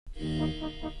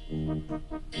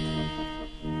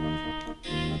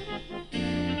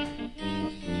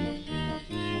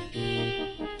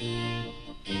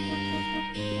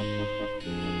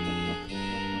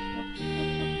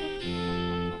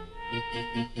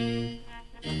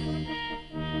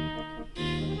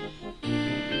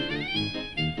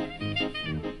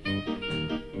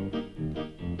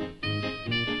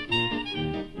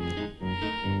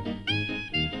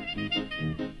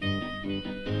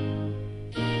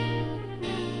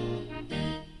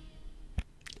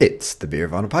It's the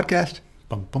Beervana podcast.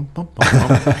 Bum, bum, bum, bum,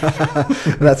 bum.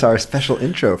 That's our special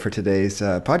intro for today's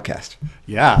podcast.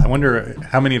 Yeah, I wonder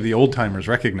how many of the old timers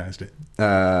recognized it.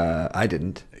 I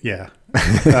didn't. Yeah.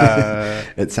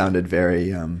 It sounded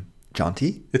very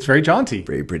jaunty, It's very jaunty,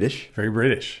 very British, very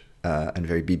British. and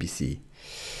very BBC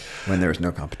when there was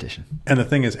no competition. And the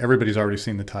thing is, everybody's already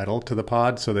seen the title to the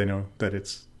pod, so they know that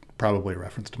it's probably a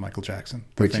reference to Michael Jackson,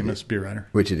 the Which it famous is. beer writer.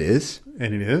 Which it is.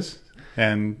 And it is.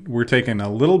 And we're taking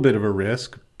a little bit of a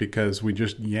risk because we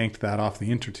just yanked that off the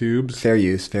intertubes. Fair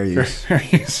use, fair use.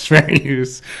 Fair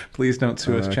use. Please don't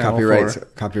sue us, Channel 4.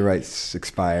 Copyrights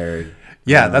expired.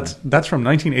 Yeah, that's from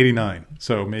 1989,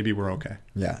 so maybe we're okay.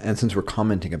 Yeah, and since we're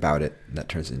commenting about it, that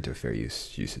turns into a fair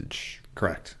use usage.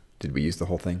 Correct. Did we use the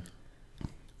whole thing?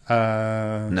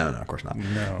 No, No, of course not.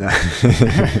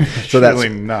 So that's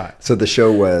not. So the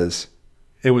show was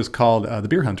It was called The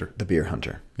Beer Hunter. The Beer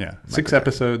Hunter. Yeah, 6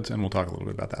 episodes, and we'll talk a little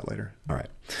bit about that later. All right.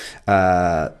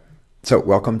 So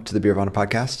welcome to the Beervana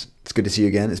podcast. It's good to see you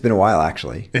again. It's been a while,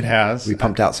 actually. It has. We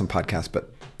pumped out some podcasts,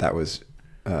 but that was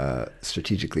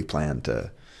strategically planned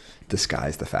to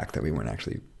disguise the fact that we weren't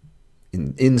actually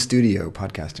in studio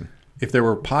podcasting. If there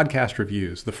were podcast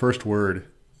reviews, the first word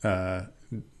a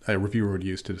reviewer would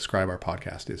use to describe our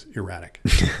podcast is erratic.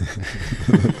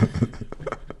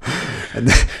 And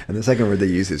the second word they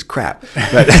use is crap.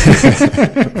 But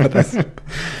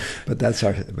that's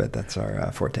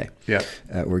our forte. Yeah.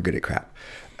 We're good at crap.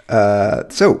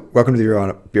 So welcome to the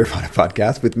Beervana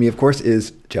podcast. With me, of course,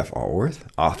 is Jeff Allworth,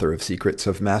 author of Secrets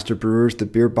of Master Brewers, The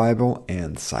Beer Bible,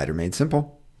 and Cider Made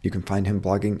Simple. You can find him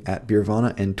blogging at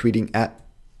Beervana and tweeting at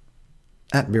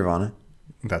Beervana.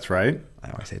 That's right. I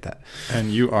always say that.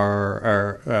 And you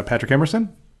are Patrick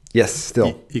Emerson? Yes,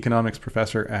 still. Economics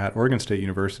professor at Oregon State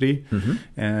University. Mm-hmm.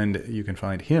 And you can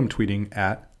find him tweeting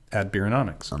at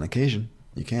Beeronomics. On occasion,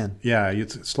 you can. Yeah,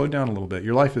 it's slowed down a little bit.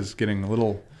 Your life is getting a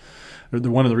little...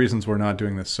 One of the reasons we're not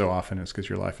doing this so often is because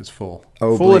your life is full.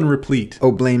 Full and replete.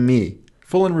 Oh, blame me.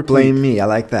 Full and replete. Blame me. I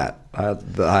like that.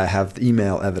 I have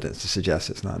email evidence to suggest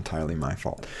it's not entirely my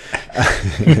fault.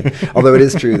 Although it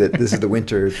is true that this is the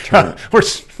winter term.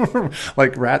 We're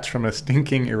like rats from a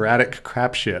stinking, erratic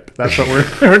crap ship. That's what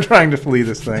we're trying to flee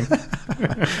this thing.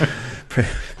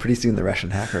 Pretty soon the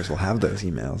Russian hackers will have those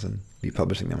emails and be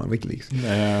publishing them on WikiLeaks.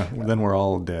 Yeah, then we're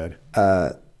all dead.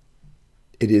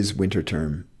 It is winter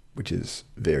term, which is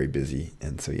very busy.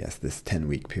 And so, yes, this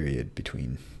 10-week period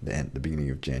between the beginning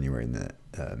of January and the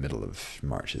middle of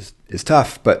March is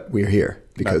tough, but we're here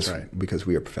because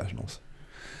we are professionals.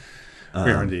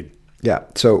 We are indeed. Yeah.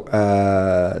 So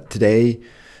today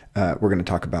we're going to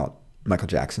talk about Michael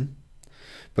Jackson.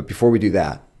 But before we do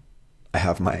that, I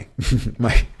have my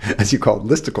as you call it,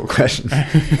 listicle question.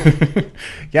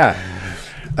 Yeah.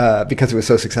 Because it was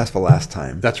so successful last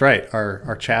time. That's right.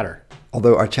 Our chatter.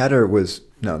 Although our chatter was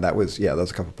that was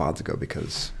a couple pods ago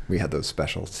because we had those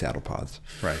special Seattle pods.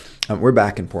 Right. We're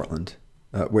back in Portland,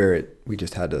 where we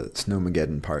just had a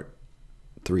Snowmageddon Part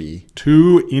 3.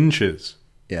 2 inches.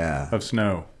 Yeah. Of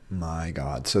snow. My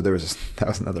God. So that was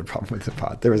another problem with the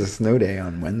pod. There was a snow day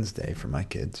on Wednesday for my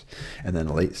kids, and then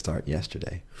a late start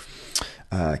yesterday.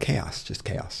 Chaos, just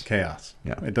chaos. Chaos.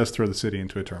 Yeah. It does throw the city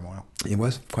into a turmoil. It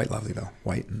was quite lovely though,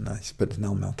 white and nice, but it's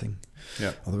now melting.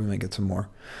 Yeah. Although we might get some more.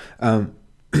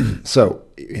 So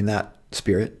in that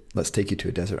spirit, let's take you to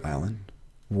a desert island,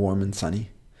 warm and sunny,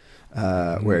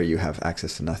 where you have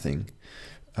access to nothing,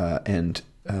 and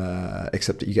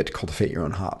except that you get to cultivate your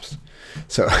own hops.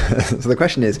 So, so the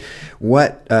question is,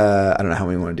 what I don't know how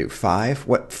many we want to do. 5.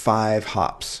 What 5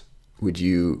 hops would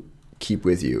you keep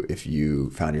with you if you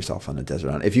found yourself on a desert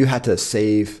island? If you had to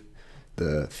save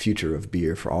the future of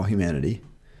beer for all humanity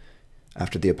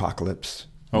after the apocalypse.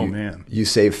 You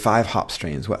save 5 hop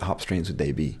strains. What hop strains would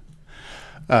they be?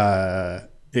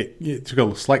 It took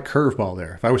a slight curveball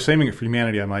there. If I was saving it for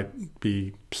humanity, I might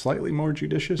be slightly more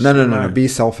judicious. No. Be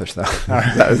selfish though.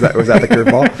 Was that the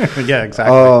curveball? Yeah,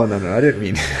 exactly. Oh no. I didn't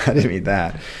mean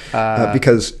that.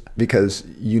 Because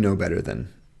you know better than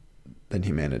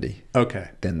humanity. Okay.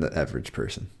 Than the average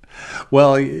person.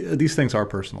 Well, these things are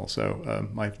personal, so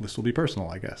my list will be personal,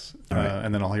 I guess. Right.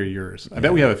 And then I'll hear yours. I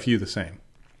bet we have a few the same.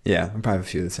 Yeah, and probably a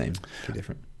few of the same, two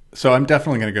different. So I'm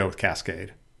definitely going to go with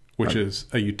Cascade, which is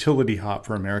a utility hop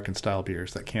for American style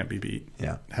beers that can't be beat.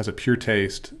 Yeah. It has a pure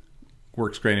taste,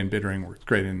 works great in bittering, works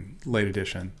great in late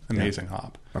edition. Amazing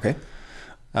hop. Okay.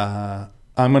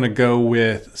 I'm going to go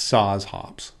with Saaz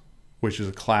hops, which is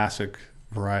a classic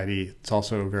variety. It's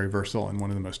also very versatile and one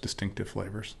of the most distinctive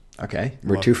flavors. Okay.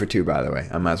 We're 2 for 2, by the way.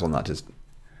 I might as well not just...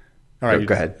 All right.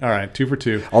 Go ahead. All right. 2 for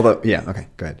 2. Although, yeah. Okay.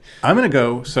 Go ahead. I'm going to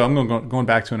go... So I'm going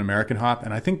back to an American hop.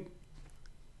 And I think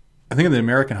in the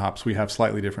American hops, we have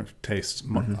slightly different tastes.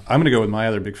 Mm-hmm. I'm going to go with my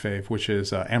other big fave, which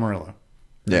is Amarillo.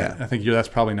 Yeah. I think that's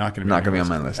probably not going to be not going to be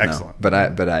on my list. Excellent.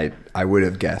 No. But I would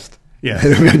have guessed. Yeah.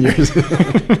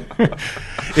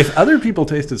 If other people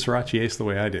tasted Sriracha Ace the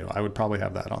way I do, I would probably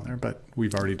have that on there. But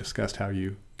we've already discussed how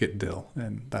you get dill,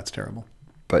 and that's terrible.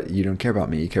 But you don't care about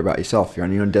me. You care about yourself. You're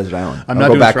on your own desert island. I'll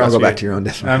go back to your own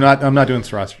desert island. I'm not doing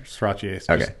Sriracha Ace.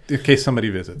 Okay. In case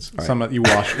somebody visits. Right.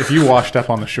 If you washed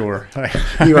up on the shore.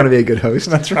 You want to be a good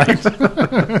host. That's right.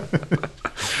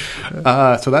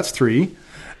 So that's 3.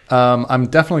 I'm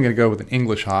definitely going to go with an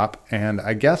English hop, and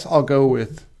I guess I'll go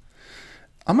with...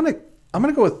 I'm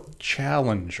gonna go with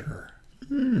Challenger.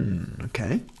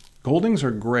 Okay. Goldings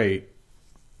are great,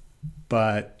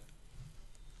 but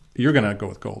you're gonna go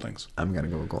with Goldings. I'm gonna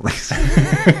go with Goldings.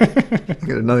 I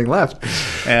got nothing left.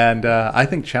 And I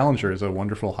think Challenger is a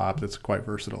wonderful hop that's quite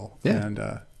versatile and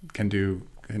can do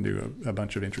a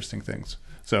bunch of interesting things.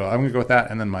 So I'm gonna go with that.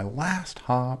 And then my last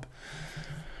hop,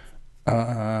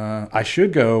 I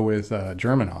should go with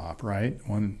German hop, right?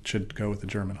 One should go with a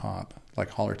German hop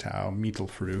like Hallertau,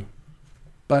 Mittelfrüh.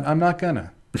 But I'm not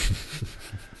gonna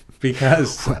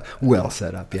because well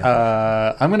set up.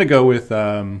 Yeah, I'm gonna go with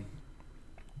I'm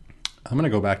gonna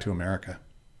go back to America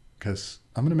because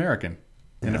I'm an American,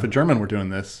 and if a German were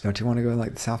doing this, don't you want to go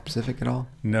like the South Pacific at all?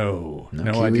 No,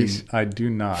 Kiwis? I do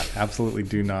not. Absolutely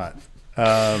do not.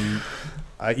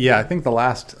 I think the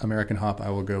last American hop I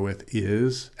will go with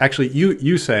is actually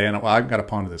you say, and I've got to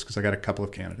ponder this because I got a couple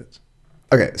of candidates.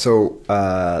 Okay, so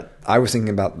I was thinking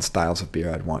about the styles of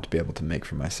beer I'd want to be able to make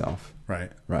for myself.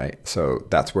 Right. So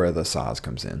that's where the Saaz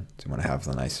comes in. So you want to have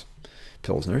the nice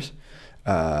Pilsners.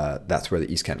 That's where the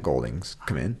East Kent Goldings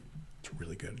come in. It's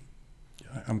really good.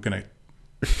 I'm going to...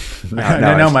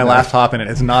 I know my last hop in it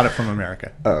is not from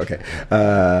America. Oh, okay.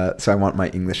 So I want my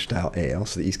English style ale.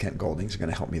 So the East Kent Goldings are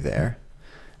going to help me there.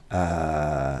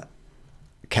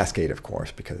 Cascade, of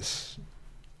course, because...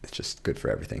 it's just good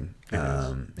for everything.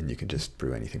 And you can just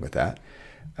brew anything with that.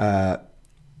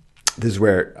 This is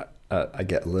where I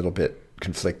get a little bit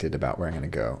conflicted about where I'm going to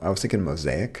go. I was thinking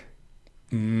Mosaic.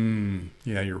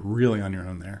 Yeah, you're really on your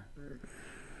own there.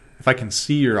 If I can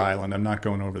see your island, I'm not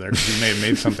going over there because you may have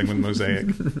made something with Mosaic.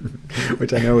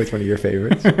 Which I know is one of your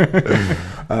favorites.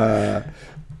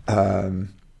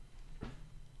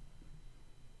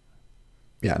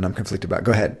 Yeah, and I'm conflicted about...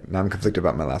 Go ahead. Now I'm conflicted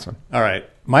about my last one. All right.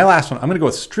 My last one, I'm going to go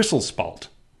with Strisselspalt.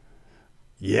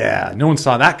 No one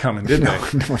saw that coming, did they? No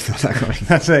one saw that coming.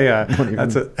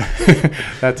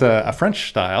 That's a French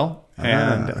style,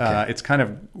 and it's kind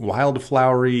of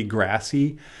wildflowery,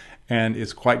 grassy, and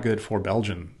it's quite good for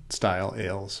Belgian style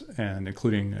ales, and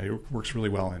including it works really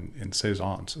well in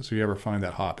saisons. So if you ever find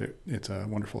that hop, it's a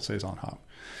wonderful saison hop.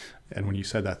 And when you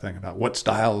said that thing about what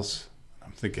styles,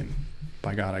 I'm thinking,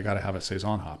 by God, I got to have a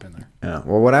saison hop in there. Yeah.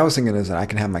 Well, what I was thinking is that I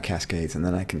can have my Cascades, and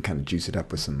then I can kind of juice it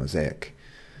up with some Mosaic,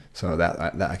 so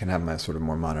that I can have my sort of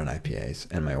more modern IPAs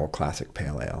and my old classic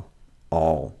pale ale,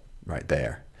 all right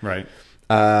there. Right.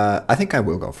 I think I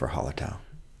will go for Hallertau.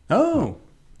 Oh.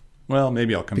 Well,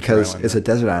 maybe I'll come because it's a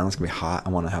desert island. It's gonna be hot. I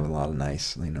want to have a lot of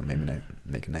nice, maybe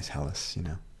make a nice Helles.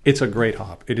 It's a great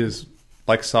hop. It is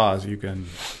like Saaz.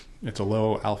 It's a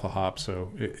low alpha hop,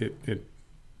 so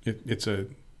it's a.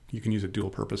 You can use it dual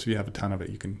purpose. If you have a ton of it,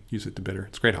 you can use it to bitter.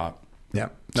 It's a great hop. Yeah.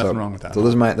 Nothing wrong with that. So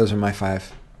those are my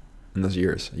 5. And those are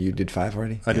yours. You did 5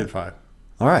 already? I did 5.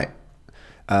 All right.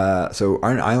 So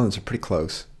our islands are pretty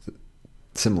close.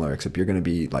 Similar, except you're going to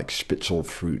be like Spitzel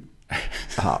fruit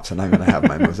hops, and I'm going to have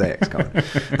my Mosaics going.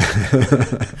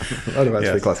 Otherwise,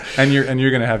 pretty close. And you're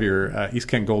going to have your East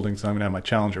Kent Goldings, and I'm going to have my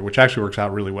Challenger, which actually works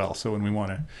out really well. So when we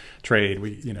want to trade,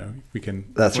 we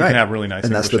can have really nice.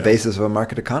 And that's the basis of a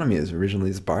market economy. Is originally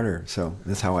is barter. So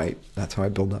that's how I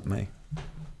build up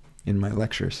in my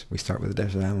lectures. We start with a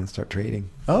desert island, start trading.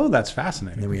 Oh, that's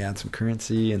fascinating. And then we add some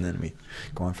currency, and then we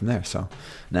go on from there. So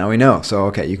now we know. So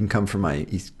okay, you can come for my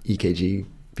EKG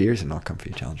beers, and I'll come for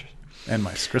your Challengers. And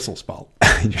my Strisselspalt.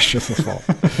 Your Strisselspalt.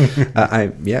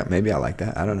 Maybe I like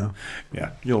that. I don't know. Yeah,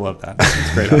 you'll love that.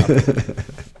 It's great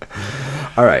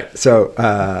hop. All right, so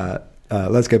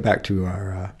let's get back to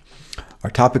our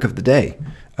topic of the day.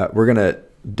 We're gonna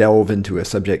delve into a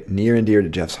subject near and dear to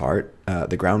Jeff's heart,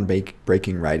 the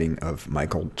groundbreaking writing of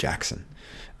Michael Jackson.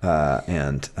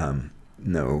 No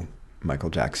Michael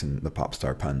Jackson, the pop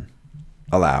star pun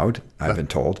allowed, I've been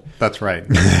told. That's right.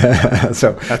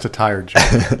 So that's a tired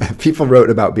joke. People wrote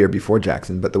about beer before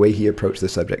Jackson, but the way he approached the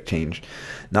subject changed.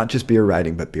 Not just beer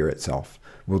writing, but beer itself.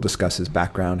 We'll discuss his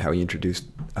background, how he introduced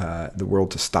the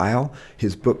world to style,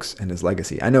 his books, and his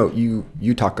legacy. I know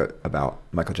you talk about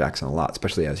Michael Jackson a lot,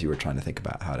 especially as you were trying to think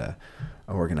about how to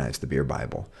organize the beer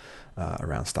Bible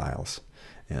around styles.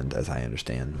 And as I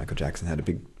understand, Michael Jackson had a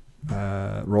big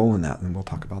role in that, and we'll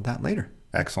talk about that later.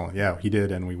 Excellent. Yeah, he did,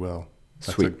 and we will.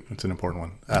 Sweet. That's an important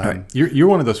one. Right. You're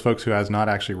one of those folks who has not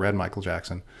actually read Michael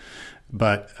Jackson,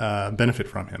 but benefit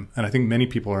from him. And I think many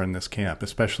people are in this camp,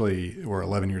 especially we're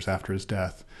 11 years after his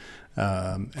death.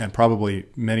 And probably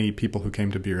many people who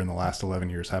came to beer in the last 11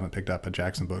 years haven't picked up a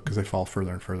Jackson book because they fall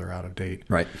further and further out of date.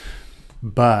 Right.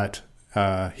 But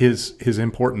his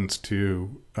importance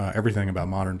to everything about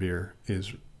modern beer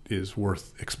is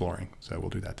worth exploring. So we'll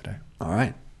do that today. All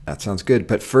right. That sounds good.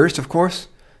 But first, of course,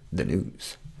 the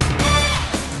news.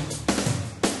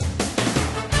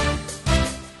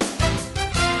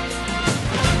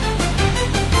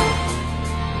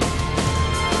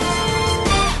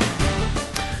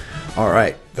 All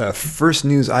right. The first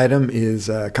news item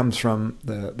comes from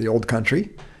the old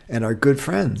country and our good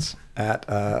friends at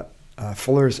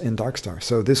Fuller's and Darkstar.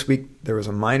 So this week there was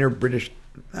a a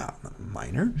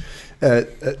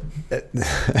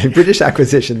British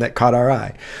acquisition that caught our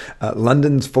eye.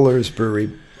 London's Fuller's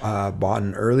Brewery bought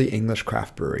an early English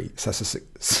craft brewery,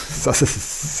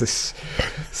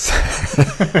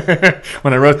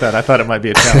 When I wrote that, I thought it might be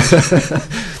a challenge.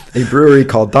 A brewery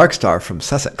called Darkstar from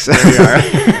Sussex. There you are.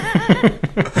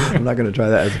 I'm not going to try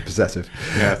that as a possessive.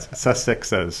 Yeah, Sussex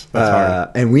says. That's hard.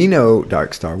 And we know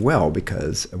Darkstar well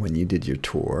because when you did your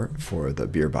tour for the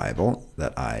Beer Bible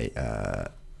that I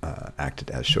acted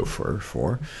as chauffeur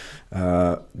for,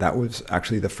 that was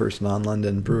actually the first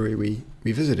non-London brewery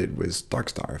we visited was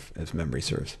Darkstar, if memory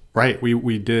serves. Right.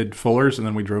 We did Fuller's and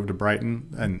then we drove to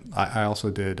Brighton, and I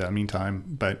also did Meantime,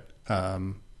 but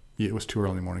it was too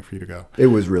early in the morning for you to go. It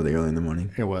was really early in the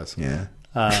morning. It was. Yeah.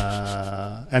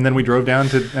 And then we drove down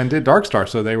and did Darkstar,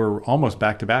 so they were almost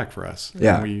back to back for us.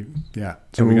 Yeah. So we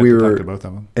got to talk to both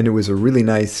of them. And it was a really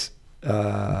nice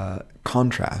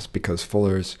contrast because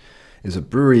Fuller's is a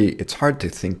brewery. It's hard to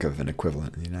think of an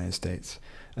equivalent in the United States.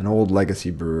 An old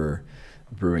legacy brewer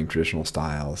brewing traditional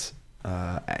styles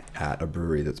at a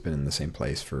brewery that's been in the same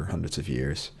place for hundreds of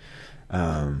years.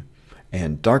 And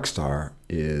Darkstar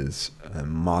is a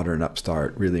modern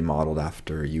upstart, really modeled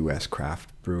after U.S. craft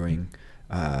brewing.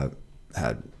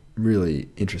 Had really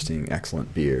interesting,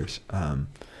 excellent beers. And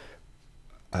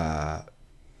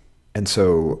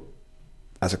so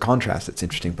as a contrast, it's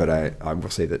interesting, but I will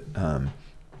say that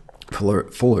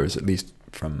Fuller's, at least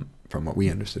from what we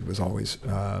understood, was always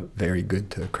very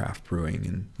good to craft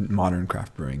brewing and modern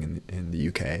craft brewing in the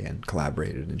UK, and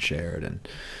collaborated and shared. And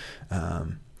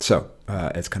so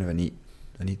it's kind of a neat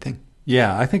thing.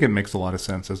 Yeah, I think it makes a lot of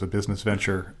sense as a business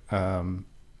venture.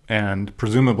 And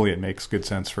presumably it makes good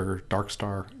sense for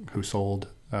Darkstar, who sold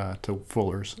to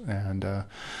Fuller's. And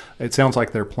it sounds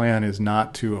like their plan is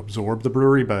not to absorb the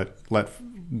brewery, but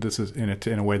this is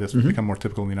in a way that's become more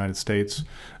typical in the United States.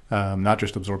 Not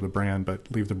just absorb the brand, but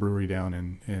leave the brewery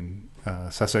down in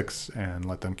Sussex and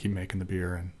let them keep making the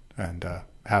beer and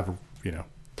have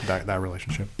that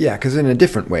relationship. Yeah, because in a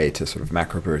different way to sort of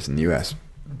macro brewers in the U.S.,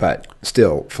 but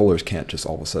still Fuller's can't just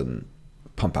all of a sudden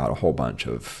pump out a whole bunch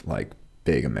of like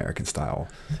big American style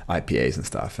IPAs and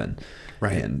stuff and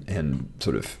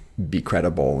sort of be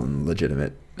credible and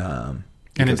legitimate. And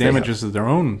it damages their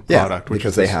own product. Yeah,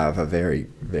 because they have a very,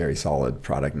 very solid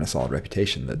product and a solid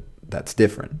reputation that's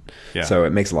different. Yeah. So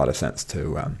it makes a lot of sense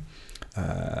to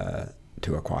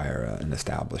acquire an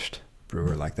established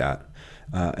brewer like that.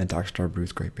 And Darkstar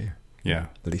brews great beer. Yeah.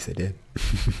 At least they did.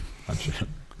 I'm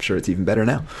sure it's even better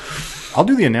now. I'll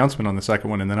do the announcement on the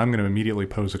second one, and then I'm going to immediately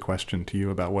pose a question to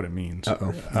you about what it means.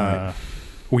 Uh-oh.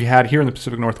 We had here in the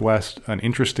Pacific Northwest an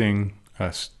interesting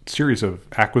series of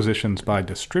acquisitions by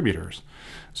distributors.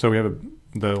 So we have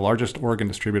the largest Oregon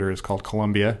distributor is called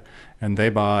Columbia, and they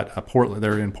bought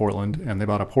they're in Portland, and they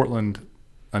bought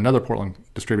another Portland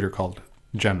distributor called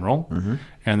General. Mm-hmm.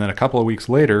 And then a couple of weeks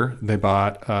later, they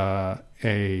bought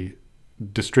a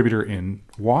distributor in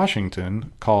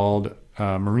Washington called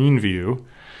Marine View,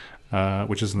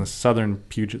 which is in the southern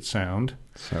Puget Sound.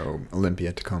 So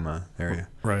Olympia, Tacoma area.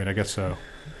 Right, I guess so.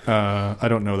 I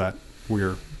don't know that.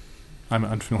 I'm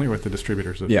unfamiliar with the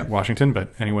distributors of Washington,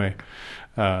 but anyway.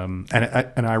 And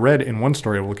I read in one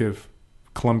story, we'll give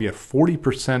Columbia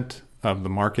 40% of the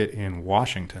market in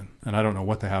Washington, and I don't know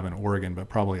what they have in Oregon, but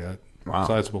probably a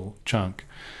sizable chunk.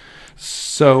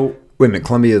 So wait a minute,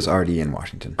 Columbia is already in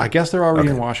Washington. I guess they're already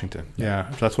in Washington.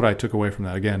 Yeah, that's what I took away from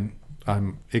that. Again,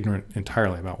 I'm ignorant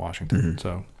entirely about Washington.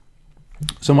 So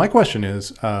my question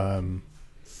is,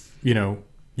 you know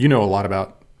a lot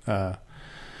about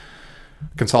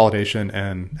consolidation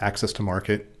and access to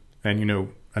market, and you know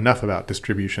enough about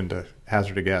distribution to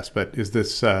hazard a guess. But is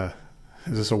this a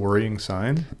worrying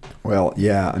sign? Well,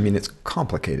 yeah. I mean, it's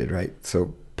complicated, right?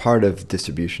 So part of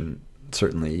distribution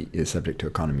certainly is subject to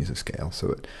economies of scale.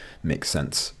 So it makes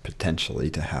sense potentially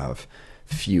to have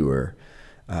fewer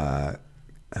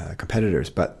competitors.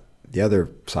 But the other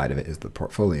side of it is the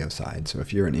portfolio side. So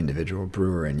if you're an individual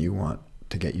brewer and you want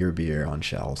to get your beer on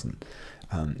shelves, and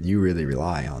you really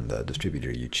rely on the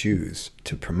distributor you choose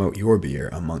to promote your beer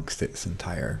amongst its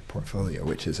entire portfolio,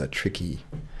 which is a tricky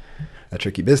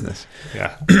business.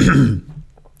 Yeah.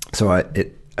 So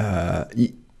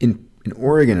in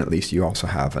Oregon, at least, you also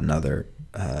have another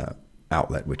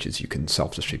outlet, which is you can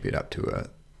self-distribute up to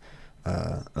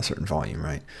a certain volume,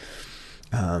 right?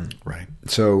 Right.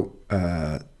 So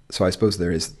I suppose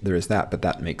there is that, but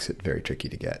that makes it very tricky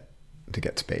to get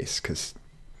space, because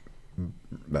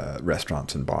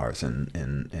restaurants and bars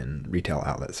and retail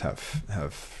outlets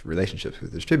have relationships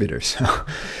with distributors. So,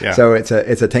 so it's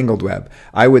a tangled web.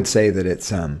 I would say that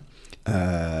it's I'm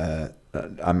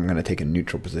going to take a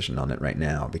neutral position on it right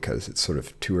now because it's sort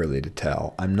of too early to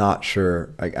tell. I'm not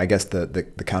sure. I guess the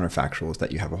counterfactual is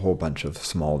that you have a whole bunch of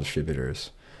small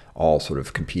distributors all sort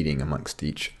of competing amongst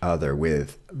each other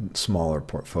with smaller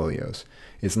portfolios.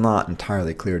 It's not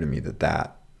entirely clear to me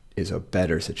that is a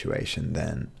better situation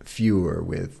than fewer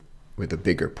with a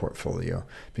bigger portfolio,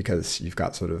 because you've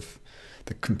got sort of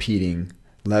the competing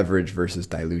leverage versus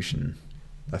dilution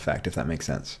effect, if that makes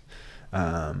sense.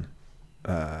 The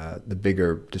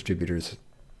bigger distributors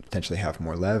potentially have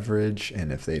more leverage,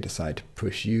 and if they decide to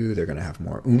push you, they're going to have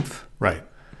more oomph. Right.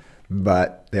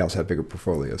 But they also have bigger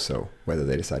portfolios, so whether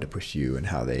they decide to push you and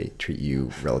how they treat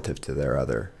you relative to their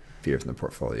other beers in the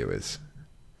portfolio is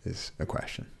a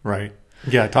question. Right.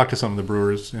 Yeah, I talked to some of the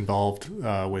brewers involved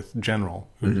with General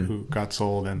who got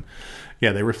sold, and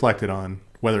yeah, they reflected on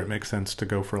whether it makes sense to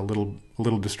go for a little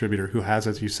distributor who has,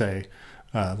 as you say,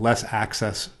 less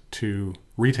access to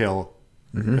retail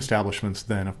establishments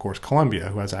than, of course, Columbia,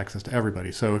 who has access to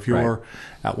everybody. So if you're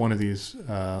at one of these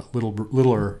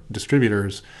littler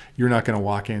distributors, you're not going to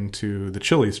walk into the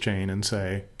Chili's chain and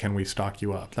say, "Can we stock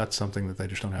you up?" That's something that they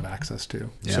just don't have access to.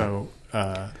 Yeah.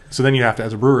 So then you have to,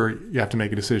 as a brewer, you have to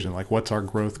make a decision. Like, what's our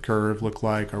growth curve look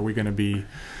like? Are we going to be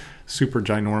super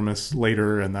ginormous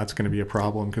later, and that's going to be a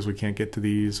problem because we can't get to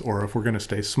these? Or if we're going to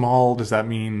stay small, does that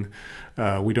mean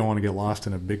we don't want to get lost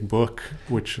in a big book,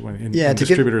 which in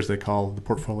distributors they call the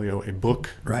portfolio a book?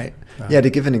 Right. To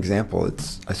give an example,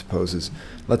 let's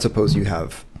suppose you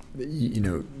have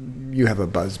a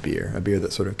buzz beer, a beer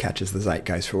that sort of catches the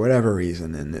zeitgeist for whatever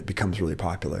reason, and it becomes really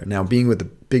popular. Now, being with the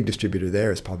big distributor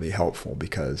there is probably helpful,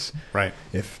 because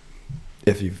if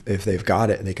they've got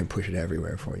it, they can push it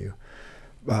everywhere for you.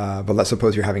 But let's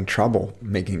suppose you're having trouble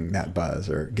making that buzz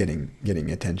or getting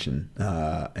attention,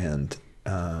 and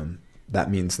that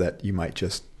means that you might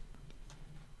just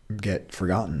get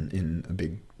forgotten in a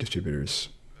big distributor's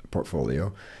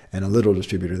portfolio, and a little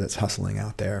distributor that's hustling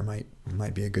out there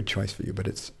might be a good choice for you. But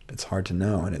it's hard to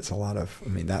know, and it's a lot of,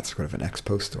 that's sort of an ex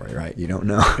post story, right? You don't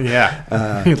know.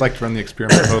 Yeah, you'd like to run the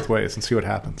experiment both ways and see what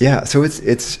happens. Yeah, so it's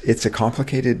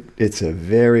a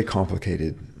very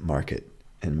complicated market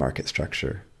and market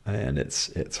structure, and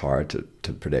it's hard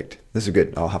to predict. This is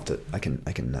good. I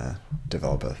can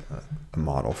develop a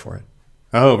model for it.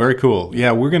 Oh, very cool.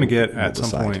 Yeah, we're going to get at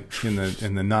some point in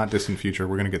the not distant future,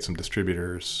 we're going to get some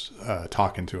distributors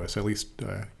talking to us, at least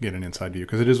get an inside view,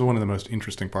 because it is one of the most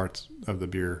interesting parts of the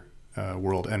beer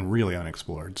world and really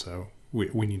unexplored. So we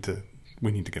need to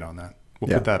get on that.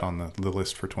 We'll put that on the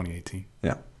list for 2018.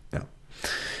 Yeah.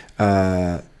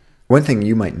 One thing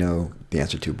you might know the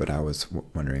answer to, but I was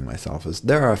wondering myself, is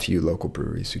there are a few local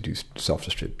breweries who do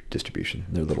self-distribution.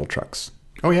 They're little trucks.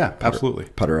 Oh, yeah, absolutely.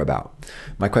 Putter about.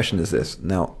 My question is this.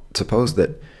 Now, suppose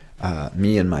that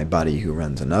me and my buddy who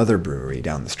runs another brewery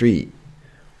down the street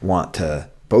want to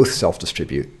both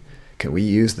self-distribute. Can we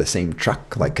use the same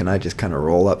truck? Like, can I just kind of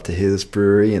roll up to his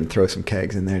brewery and throw some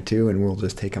kegs in there too, and we'll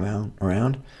just take them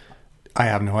around? I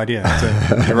have no idea.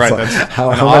 You're right. That's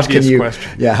how much can you?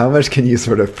 Question. Yeah, how much can you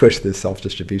sort of push this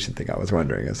self-distribution thing? I was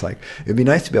wondering. It's like, it'd be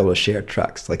nice to be able to share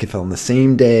trucks. Like, if on the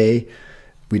same day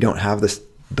we don't have this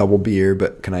double beer,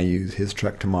 but can I use his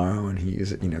truck tomorrow and he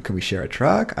use it? Can we share a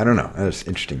truck? I don't know. That's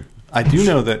interesting. I do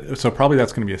know that. So probably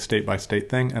that's going to be a state by state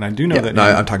thing, and I do know that. No,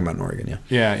 I'm talking about in Oregon. Yeah.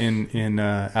 Yeah, in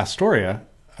Astoria,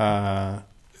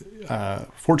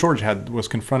 Fort George was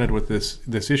confronted with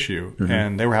this issue,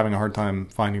 and they were having a hard time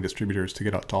finding distributors to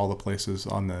get up to all the places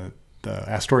on the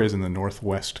Astoria is in the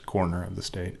northwest corner of the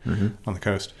state on the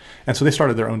coast, and so they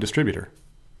started their own distributor.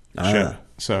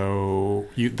 So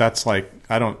that's like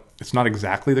it's not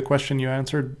exactly the question you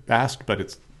asked, but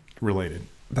it's related.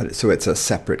 But so it's a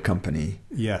separate company.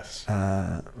 Yes.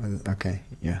 Okay.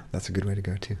 Yeah, that's a good way to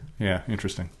go too. Yeah,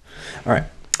 interesting. All right.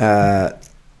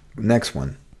 Next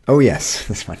one. Oh yes,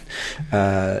 this one.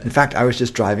 In fact, I was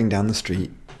just driving down the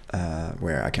street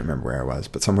where I can't remember where I was,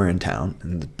 but somewhere in town,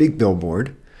 and the big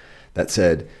billboard that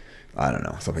said, I don't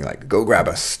know, something like "Go grab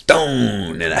a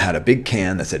Stone," and it had a big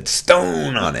can that said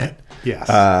 "Stone" on it. Yes.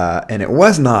 And it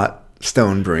was not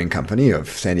Stone Brewing Company of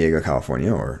San Diego,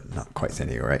 California, or not quite San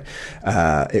Diego, right?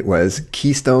 It was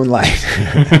Keystone Light.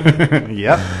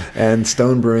 Yep. And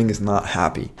Stone Brewing is not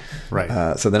happy.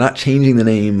 Right. So they're not changing the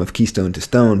name of Keystone to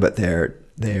Stone, but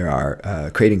they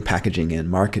are creating packaging and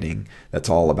marketing that's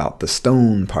all about the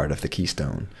stone part of the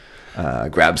Keystone.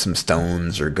 Grab some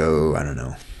stones or go, I don't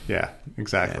know. Yeah,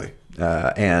 exactly.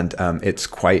 And it's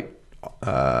quite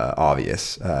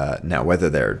obvious. Now, whether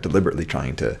they're deliberately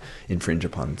trying to infringe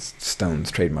upon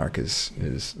Stone's trademark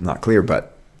is not clear,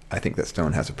 but I think that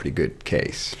Stone has a pretty good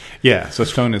case. Yeah, so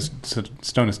Stone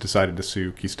has decided to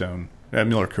sue Keystone,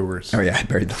 Miller Coors. Oh yeah, I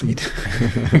buried the lead.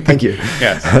 Thank you.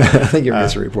 Yes. Thank you,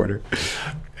 Mr. Reporter.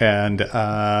 And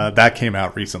that came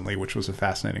out recently, which was a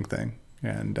fascinating thing.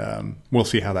 And we'll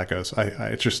see how that goes.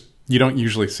 It's just, you don't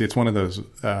usually see, it's one of those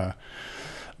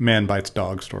man bites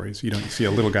dog stories. You don't see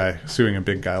a little guy suing a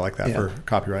big guy like that for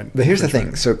copyright. But here's the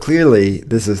thing. So clearly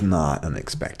this is not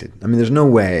unexpected. I mean, there's no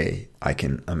way I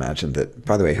can imagine that,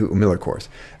 by the way, Miller Coors.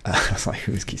 I was like,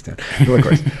 who's Keystone? Miller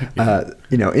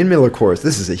Coors. In Miller Coors,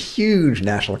 this is a huge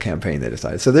national campaign they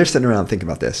decided. So they're sitting around thinking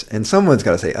about this. And someone's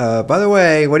got to say, by the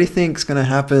way, what do you think's going to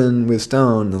happen with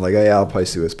Stone? They're like, oh yeah, I'll probably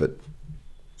sue us, but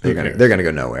they're going to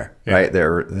go nowhere, right?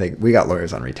 We got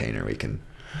lawyers on retainer. We can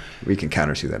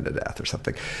countersue them to death or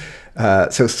something.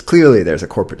 So clearly there's a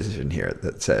corporate decision here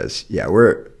that says,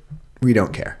 we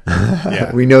don't care.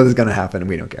 We know this is going to happen and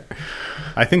we don't care.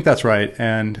 I think that's right.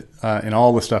 And in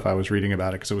all the stuff I was reading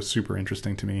about it, because it was super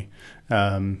interesting to me,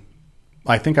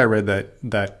 I think I read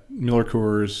that Miller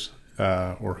Coors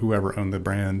or whoever owned the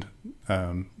brand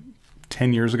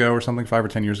 10 years ago or something, 5 or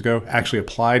 10 years ago, actually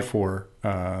applied for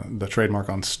the trademark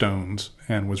on Stones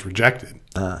and was rejected.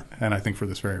 And I think for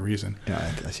this very reason.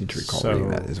 Yeah, I seem to recall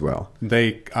reading that as well.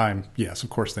 Yes, of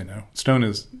course they know. Stone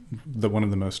is one of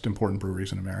the most important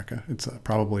breweries in America. It's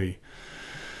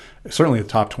certainly the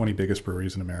top 20 biggest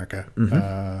breweries in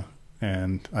America.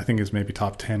 And I think is maybe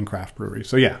top 10 craft breweries.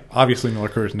 So yeah, obviously Miller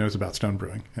Coors knows about Stone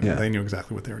Brewing, and they knew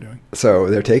exactly what they were doing. So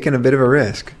they're taking a bit of a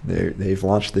risk. They've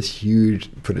launched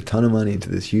put a ton of money into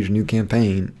this huge new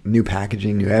campaign, new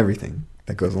packaging, new everything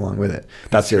that goes along with it.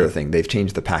 That's the other thing. They've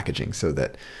changed the packaging so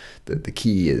that the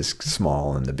key is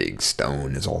small and the big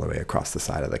stone is all the way across the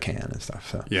side of the can and stuff.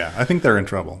 So yeah, I think they're in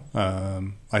trouble.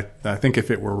 I think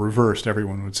if it were reversed,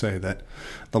 everyone would say that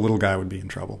the little guy would be in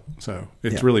trouble. So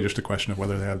it's really just a question of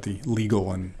whether they have the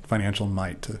legal and financial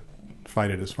might to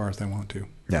fight it as far as they want to.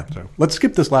 Yeah. So let's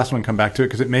skip this last one and come back to it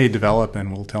because it may develop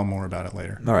and we'll tell more about it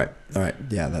later. All right.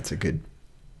 Yeah, that's a good.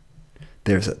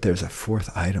 There's a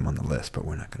fourth item on the list, but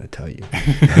we're not going to tell you.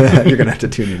 You're going to have to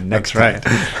tune in next time.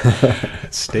 Right.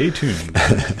 Stay tuned.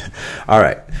 All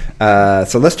right.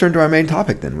 So let's turn to our main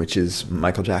topic then, which is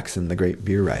Michael Jackson, the great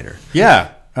beer writer.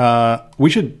 Yeah. We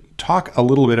should talk a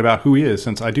little bit about who he is,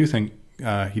 since I do think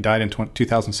he died in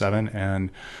 2007,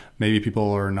 and maybe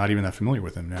people are not even that familiar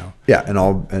with him now. Yeah,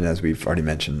 and as we've already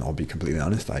mentioned, I'll be completely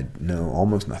honest, I know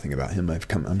almost nothing about him.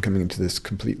 I'm coming into this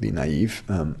completely naive.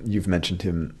 You've mentioned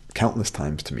him countless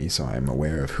times to me, so I'm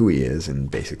aware of who he is and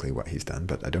basically what he's done,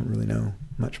 but I don't really know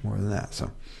much more than that.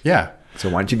 So yeah. So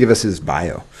why don't you give us his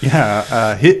bio? Yeah,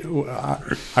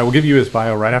 I will give you his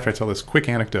bio right after I tell this quick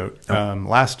anecdote.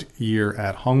 Last year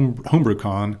at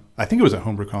HomebrewCon, I think it was at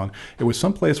HomebrewCon, it was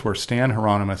someplace where Stan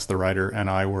Hieronymus, the writer, and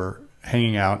I were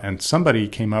hanging out, and somebody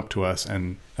came up to us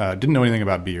and didn't know anything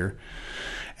about beer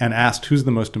and asked who's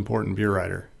the most important beer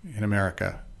writer in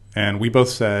America. And we both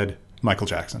said Michael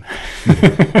Jackson.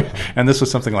 And this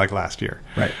was something like last year.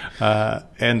 Right.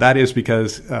 And that is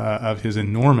because of his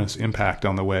enormous impact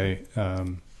on the way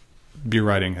beer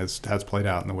writing has played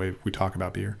out and the way we talk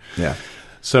about beer. Yeah.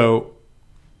 So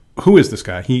who is this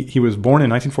guy? He was born in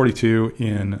 1942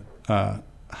 in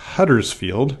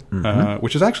Huddersfield,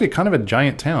 which is actually kind of a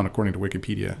giant town, according to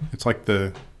Wikipedia. It's like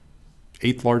the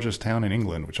 8th largest town in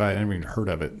England, which I hadn't even heard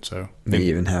of it. So they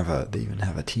even have a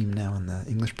team now in the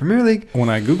English Premier League. When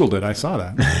I Googled it, I saw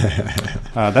that.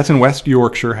 That's in West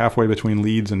Yorkshire, halfway between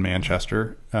Leeds and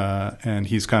Manchester. And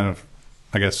he's kind of,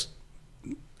 I guess,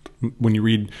 when you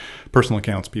read personal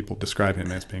accounts, people describe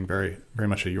him as being very, very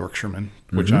much a Yorkshireman,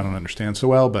 which I don't understand so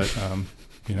well, but,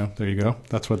 there you go.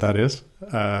 That's what that is.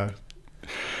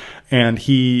 And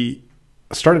he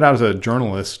started out as a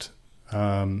journalist,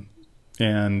 and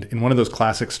in one of those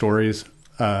classic stories,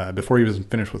 before he was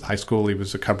finished with high school, he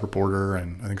was a cub reporter,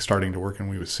 and I think starting to work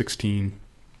when he was 16.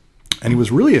 And he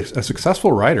was really a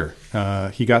successful writer.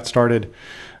 He got started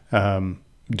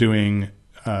doing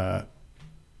the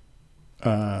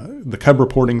cub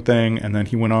reporting thing, and then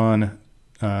he went on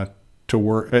to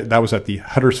work. That was at the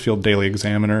Huddersfield Daily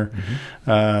Examiner.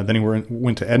 Then he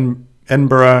went to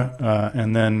Edinburgh,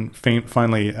 and then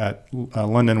finally at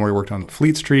London, where he worked on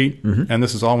Fleet Street. And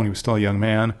this is all when he was still a young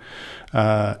man.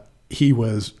 He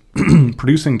was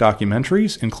producing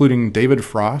documentaries, including David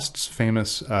Frost's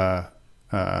famous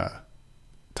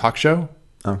talk show.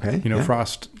 Okay.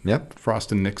 Frost. Yep.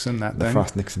 Frost and Nixon, that the thing.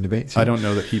 Frost-Nixon debates. Yeah. I don't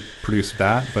know that he produced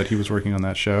that, but he was working on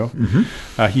that show.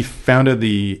 He founded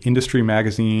the industry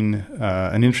magazine,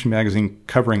 an industry magazine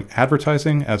covering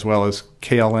advertising, as well as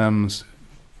KLM's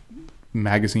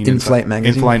magazine. In-Flight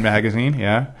magazine. In-Flight magazine,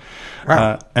 yeah.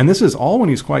 Wow. And this is all when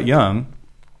he's quite young.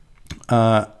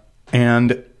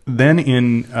 And then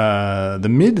in the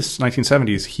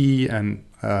mid-1970s, he and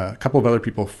a couple of other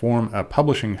people form a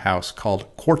publishing house called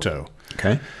Quarto.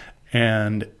 Okay.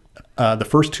 And the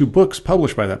first 2 books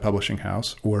published by that publishing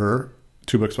house were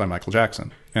 2 books by Michael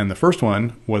Jackson. And the first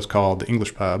one was called The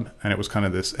English Pub, and it was kind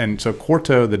of this. And so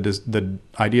Quarto, the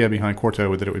idea behind Quarto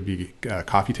was that it would be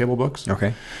coffee table books.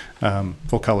 Okay.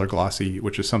 Full color, glossy,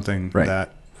 which is something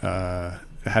that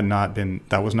had not been,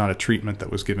 that was not a treatment that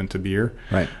was given to beer.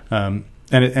 Right. And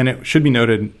it should be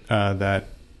noted that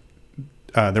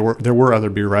there were other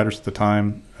beer writers at the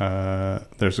time.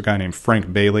 There's a guy named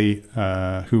Frank Bailey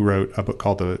who wrote a book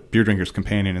called The Beer Drinker's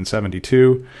Companion in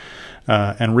 1972,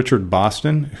 and Richard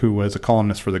Boston, who was a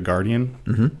columnist for The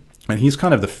Guardian. And he's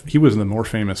kind of he was the more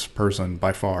famous person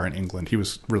by far in England. He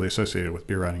was really associated with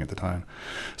beer writing at the time.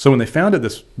 So when they founded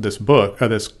this book,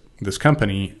 this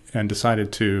company, and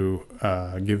decided to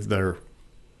give their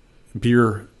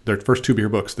first 2 beer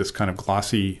books this kind of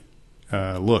glossy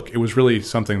look, it was really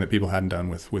something that people hadn't done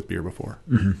with beer before.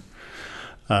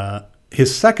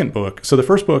 His second book, so the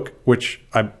first book, which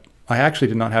I actually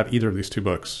did not have either of these 2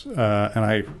 books,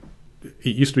 and it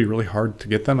used to be really hard to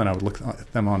get them, and I would look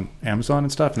at them on Amazon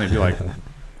and stuff, and they'd be like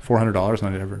 $400, and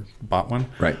I never bought one.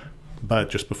 Right. But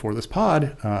just before this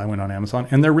pod, I went on Amazon,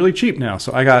 and they're really cheap now.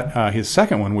 So I got his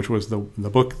second one, which was the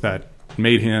book that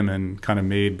made him and kind of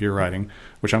made beer writing,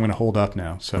 which I'm going to hold up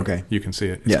now so you can see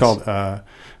it. It's called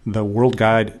The World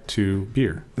Guide to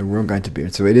Beer. The World Guide to Beer.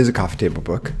 So it is a coffee table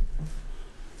book.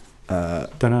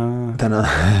 Ta-da.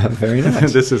 Ta-da. Very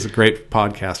nice. This is a great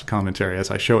podcast commentary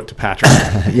as I show it to Patrick.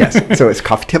 Yes. So it's a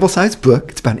coffee table sized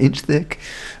book. It's about an inch thick.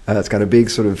 It's got a big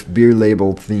sort of beer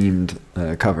label themed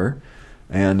cover.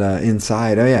 And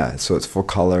inside, so it's full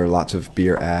color, lots of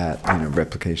beer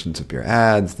replications of beer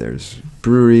ads. There's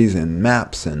breweries and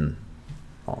maps, and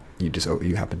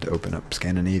you happen to open up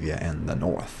Scandinavia and the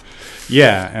North.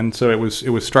 Yeah, and so it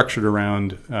was structured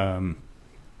around kind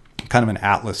of an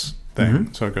atlas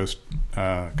thing. So it goes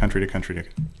country to country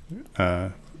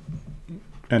and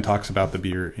talks about the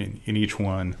beer in each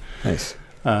one. Nice.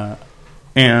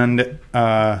 And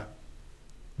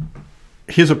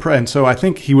so I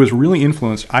think he was really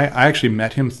influenced. I actually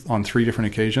met him on 3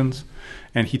 different occasions,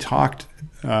 and he talked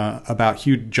about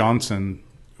Hugh Johnson,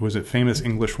 who was a famous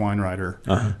English wine writer.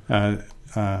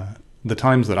 The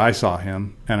times that I saw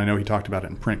him, and I know he talked about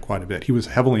it in print quite a bit, he was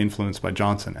heavily influenced by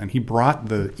Johnson, and he brought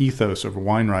the ethos of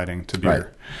wine writing to beer. Right.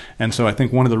 And so I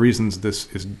think one of the reasons this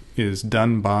is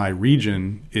done by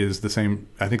region is the same.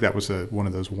 I think that was one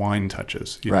of those wine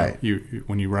touches. Right. You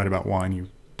when you write about wine, you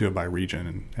do it by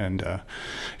region, and you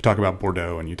talk about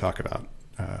Bordeaux, and you talk about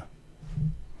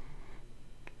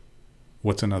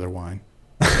what's another wine?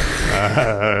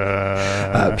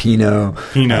 Pinot.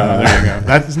 There you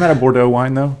go. Isn't that a Bordeaux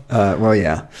wine though? Well,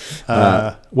 yeah.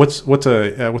 What's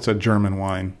a German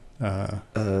wine?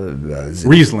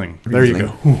 Riesling. There you go.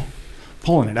 Whew.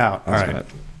 Pulling it out. All right.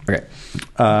 Okay.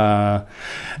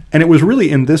 And it was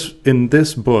really in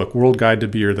this book, World Guide to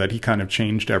Beer, that he kind of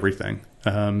changed everything.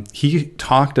 He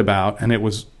talked about, and it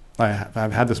was,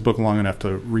 I've had this book long enough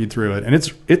to read through it, and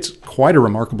it's quite a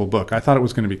remarkable book. I thought it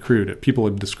was going to be crude. People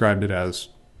have described it as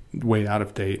way out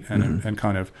of date and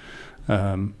kind of,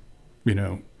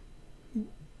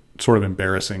 sort of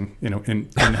embarrassing, in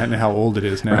how old it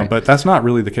is now. Right. But that's not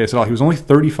really the case at all. He was only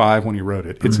 35 when he wrote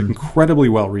it. It's incredibly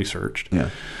well researched. Yeah.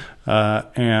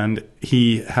 And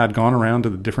he had gone around to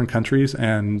the different countries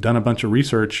and done a bunch of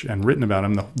research and written about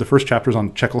them. The first chapter is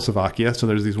on Czechoslovakia, so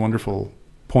there's these wonderful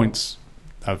points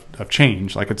of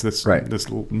change. Like it's this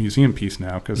little museum piece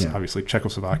now, because obviously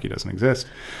Czechoslovakia doesn't exist.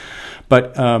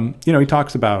 But he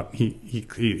talks about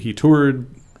he toured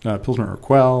Pilsner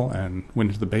Urquell and went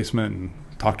into the basement and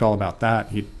talked all about that.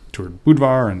 He toured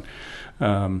Budvar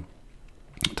and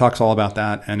talks all about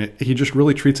that, and he just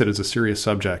really treats it as a serious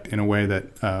subject in a way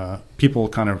that people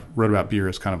kind of wrote about beer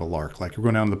as kind of a lark. Like, we're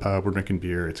going down to the pub, we're drinking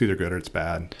beer, it's either good or it's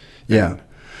bad. Yeah.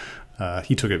 And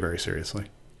he took it very seriously.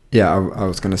 Yeah, I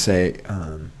was going to say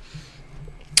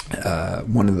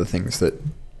one of the things that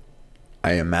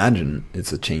I imagine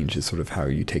it's a change is sort of how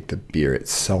you take the beer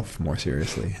itself more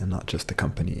seriously, and not just the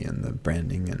company and the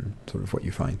branding and sort of what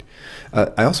you find.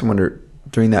 I also wonder,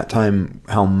 during that time,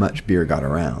 how much beer got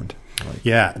around.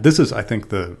 Yeah, this is, I think,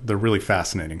 the really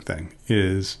fascinating thing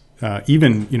is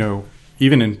even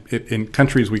in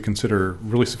countries we consider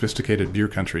really sophisticated beer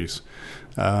countries,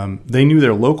 they knew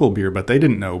their local beer, but they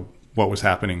didn't know what was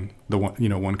happening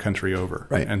one country over.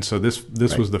 Right. And so this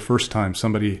was the first time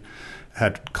somebody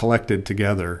had collected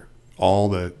together all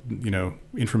the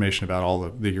information about all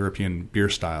the European beer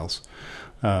styles.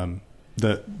 For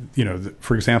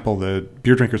example, the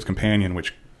Beer Drinker's Companion,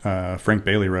 which Frank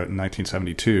Bailey wrote in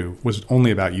 1972, was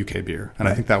only about UK beer, and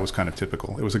I think that was kind of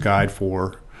typical. It was a guide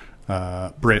for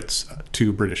Brits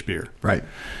to British beer. Right.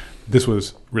 This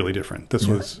was really different. This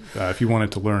was if you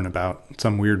wanted to learn about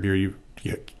some weird beer you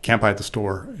can't buy at the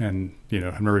store and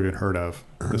have never even heard of,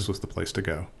 this was the place to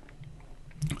go.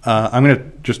 I'm going to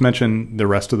just mention the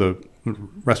rest of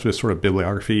his sort of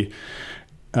bibliography,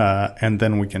 and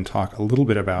then we can talk a little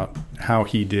bit about how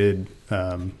he did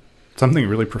something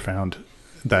really profound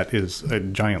that is a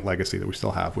giant legacy that we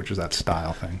still have, which is that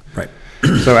style thing. Right.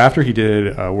 So after he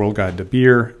did a World Guide to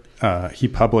Beer, he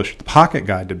published the Pocket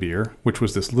Guide to Beer, which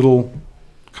was this little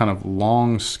kind of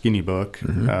long, skinny book.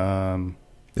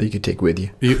 That you could take with you.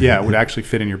 It would actually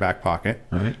fit in your back pocket.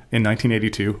 Right. In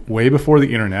 1982, way before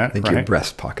the internet. I think your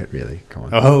breast pocket, really. Come on.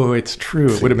 Oh, it's true.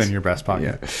 Please. It would have been your breast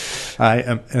pocket. Yeah. I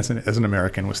am, as an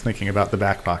American, was thinking about the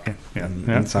back pocket. Yeah.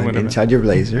 Inside your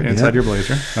blazer. Inside your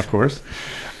blazer, of course.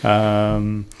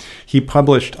 He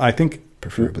published, I think...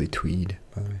 Preferably tweed,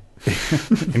 by the way.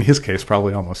 In his case,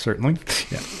 probably almost certainly.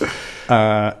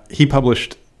 Yeah. He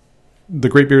published The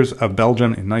Great Beers of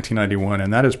Belgium in 1991,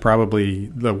 and that is probably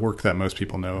the work that most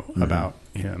people know about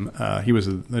him. He was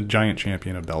a giant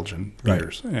champion of Belgian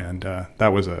beers, and that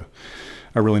was a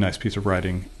really nice piece of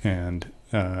writing, and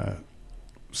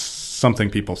something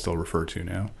people still refer to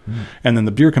now. And then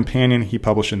The Beer Companion he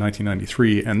published in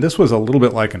 1993, and this was a little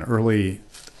bit like an early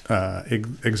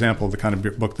example of the kind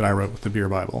of book that I wrote with the Beer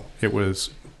Bible. It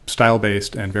was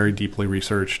style-based and very deeply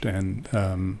researched, and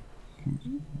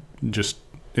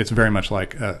it's very much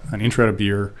like an intro to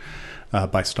beer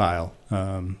by style.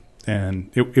 And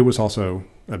it was also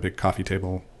a big coffee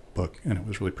table book, and it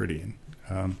was really pretty.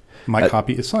 My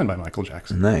copy is signed by Michael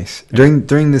Jackson. Nice. Yeah.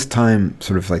 During this time,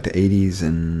 sort of like the 80s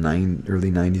and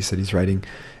early 90s that he's writing,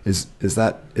 is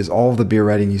all the beer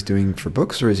writing he's doing for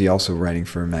books, or is he also writing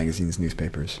for magazines,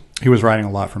 newspapers? He was writing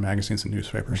a lot for magazines and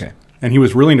newspapers. Okay. And he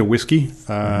was really into whiskey,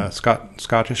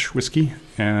 Scottish whiskey,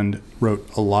 and wrote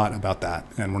a lot about that.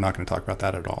 And we're not going to talk about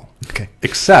that at all. Okay.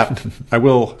 Except I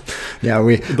will. Yeah,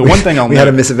 we had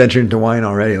a misadventure into wine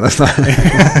already. Let's not.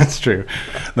 That's true.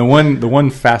 The one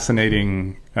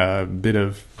fascinating bit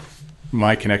of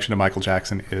my connection to Michael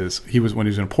Jackson is when he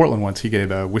was in Portland once, he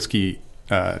gave a whiskey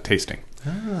tasting.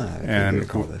 I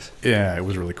recall this. Yeah, it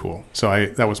was really cool. So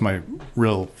that was my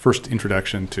real first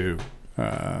introduction to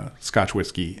Scotch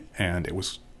whiskey, and it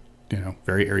was,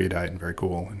 very erudite and very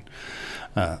cool. And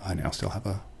I now still have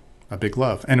a big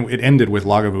love. And it ended with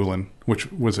Lagavulin,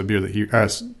 which was a beer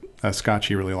that a Scotch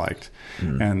he really liked.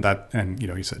 And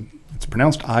he said it's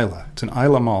pronounced Islay. It's an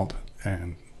Islay malt,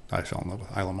 and I fell in love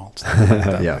with Islay malts.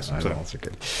 Yeah, Islay malts are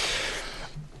good.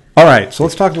 All right, so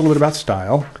let's talk a little bit about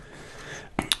style.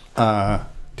 Were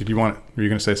you going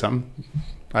to say something?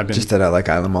 Just that I like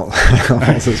Islay malts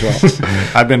as well.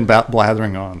 I've been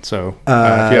blathering on, so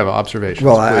if you have observations,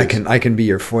 well, I can be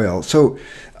your foil. So,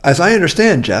 as I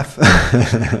understand, Jeff,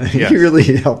 yes. You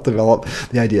really helped develop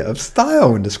the idea of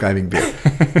style when describing beer.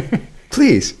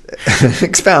 Please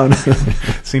expound.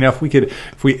 See, now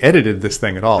if we edited this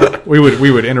thing at all, we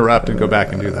would interrupt and go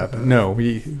back and do that. But no,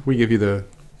 we give you the.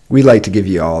 We like to give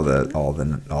you all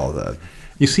the.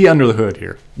 You see under the hood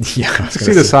here. Yeah, you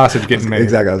see the sausage getting made.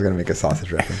 Exactly, I was going to make a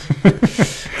sausage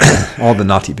reference. All the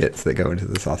naughty bits that go into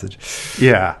the sausage.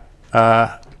 Yeah.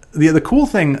 The cool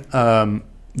thing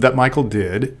that Michael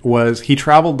did was he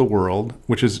traveled the world,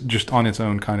 which is just on its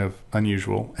own kind of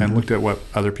unusual, and looked at what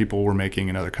other people were making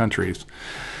in other countries.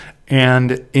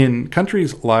 And in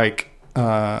countries like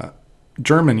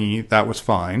Germany, that was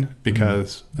fine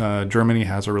because Germany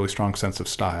has a really strong sense of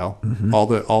style.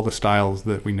 All the styles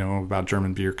that we know about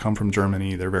German beer come from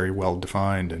Germany. They're very well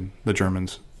defined, and the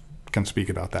Germans can speak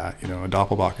about that. You know, a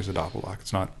Doppelbock is a Doppelbock.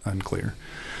 It's not unclear.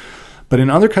 But in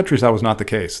other countries, that was not the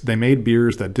case. They made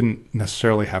beers that didn't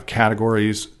necessarily have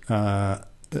categories.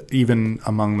 Even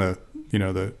among the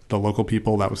local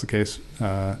people, that was the case.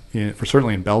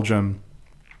 Certainly in Belgium,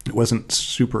 it wasn't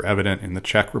super evident. In the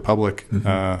Czech Republic,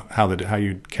 how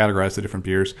you categorize the different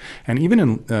beers, and even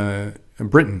in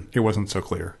Britain, it wasn't so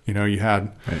clear. You know, you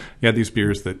had these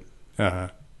beers that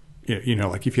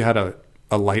like if you had a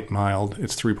light mild,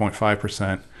 it's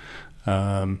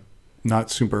 3.5%.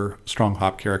 Not super strong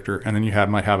hop character, and then you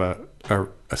might have a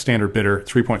standard bitter,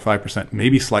 3.5%,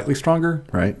 maybe slightly stronger,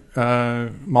 right?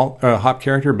 Malt hop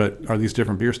character, but are these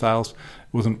different beer styles?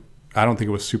 I don't think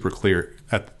it was super clear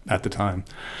at the time,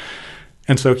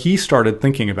 and so he started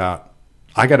thinking about,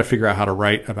 I got to figure out how to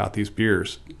write about these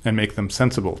beers and make them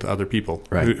sensible to other people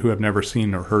who have never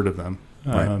seen or heard of them.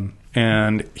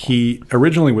 And he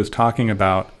originally was talking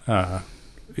about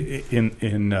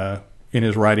in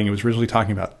his writing, he was originally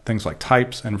talking about things like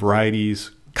types and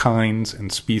varieties, kinds and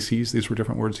species. These were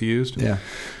different words he used. Yeah.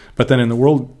 But then in the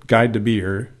World Guide to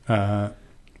Beer,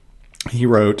 he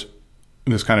wrote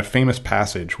this kind of famous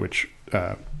passage, which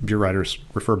beer writers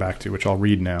refer back to, which I'll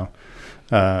read now.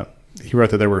 He wrote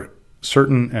that there were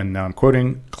certain, and now I'm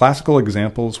quoting, classical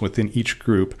examples within each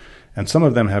group, and some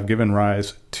of them have given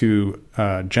rise to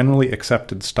generally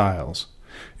accepted styles.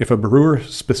 If a brewer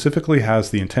specifically has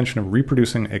the intention of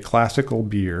reproducing a classical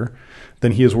beer,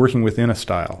 then he is working within a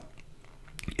style.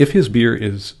 If his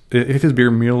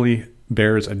beer merely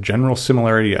bears a general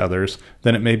similarity to others,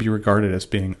 then it may be regarded as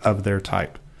being of their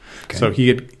type. Okay. So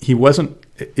he wasn't.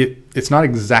 It's not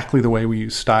exactly the way we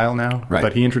use style now,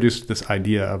 but he introduced this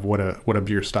idea of what a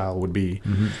beer style would be,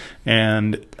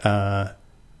 and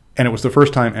it was the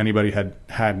first time anybody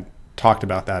had talked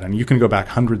about that. And you can go back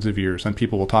hundreds of years and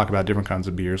people will talk about different kinds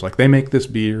of beers. Like, they make this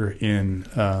beer in,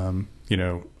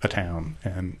 a town,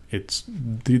 and this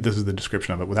is the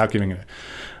description of it without giving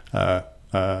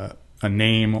a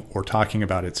name or talking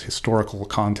about its historical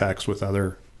context with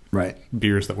other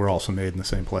beers that were also made in the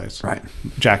same place. Right.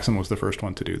 Jackson was the first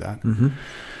one to do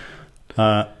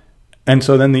that. And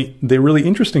so then the really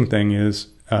interesting thing is,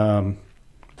 and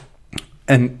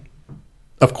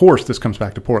of course this comes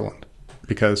back to Portland,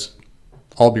 because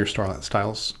all beer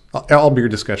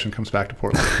discussion comes back to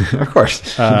Portland. Of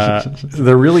course. I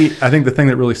think the thing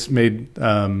that really made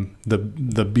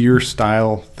the beer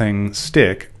style thing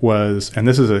stick was, and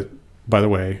this is by the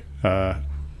way, a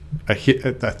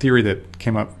theory that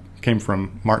came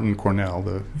from Martin Cornell,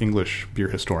 the English beer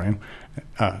historian.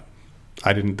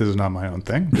 This is not my own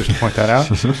thing, just to point that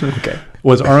out. Okay.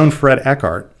 Was our own Fred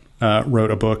Eckart wrote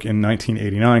a book in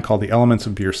 1989 called The Elements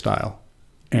of Beer Style.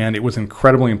 And it was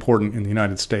incredibly important in the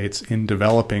United States in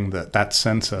developing that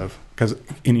sense of, because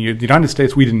in the United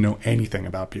States, we didn't know anything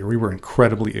about beer. We were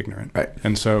incredibly ignorant. Right.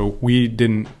 And so we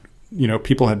didn't,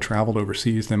 people had traveled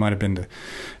overseas. They might have been to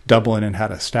Dublin and had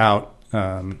a stout,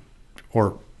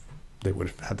 or they would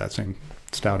have had that same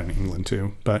stout in England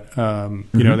too. But,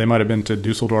 they might have been to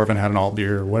Dusseldorf and had an alt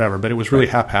beer or whatever. But it was really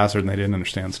haphazard and they didn't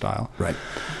understand style. Right.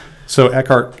 So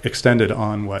Eckart extended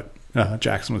on what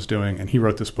Jackson was doing, and he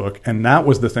wrote this book, and that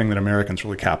was the thing that Americans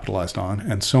really capitalized on.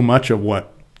 And so much of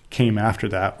what came after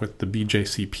that with the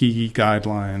BJCP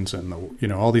guidelines and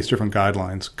all these different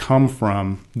guidelines come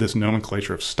from this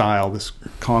nomenclature of style, this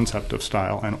concept of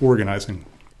style, and organizing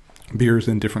beers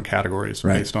in different categories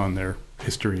based on their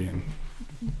history and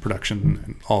production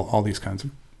and all these kinds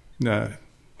of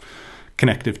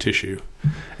connective tissue.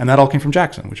 And that all came from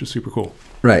Jackson, which is super cool.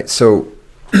 Right. So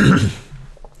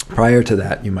prior to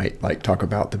that, you might talk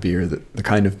about the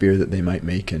kind of beer that they might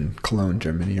make in Cologne,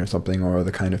 Germany or something, or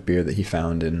the kind of beer that he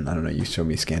found in, I don't know, you showed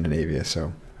me Scandinavia,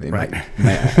 so they might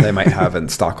have in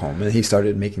Stockholm. And he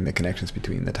started making the connections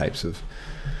between the types of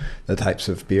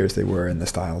beers they were and the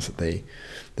styles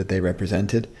that they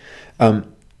represented.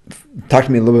 Talk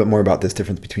to me a little bit more about this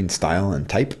difference between style and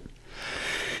type.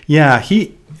 Yeah,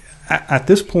 he at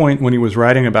this point when he was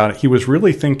writing about it, he was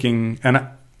really thinking, and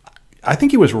I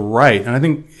think he was right, and I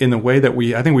think in the way that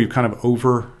we've kind of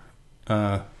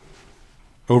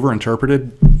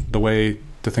over-interpreted the way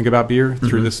to think about beer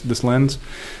through this lens.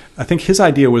 I think his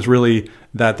idea was really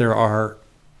that there are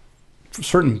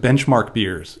certain benchmark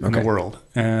beers in the world.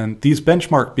 And these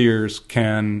benchmark beers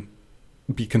can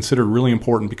be considered really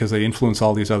important because they influence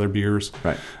all these other beers.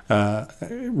 Right.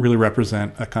 Really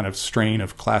represent a kind of strain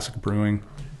of classic brewing.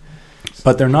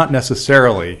 But they're not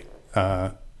necessarily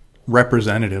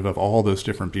representative of all those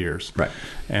different beers. Right.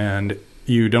 And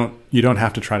you don't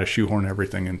have to try to shoehorn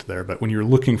everything into there. But when you're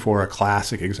looking for a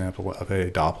classic example of a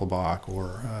Doppelbock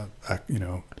or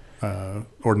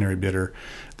ordinary bitter,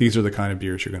 these are the kind of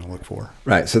beers you're going to look for.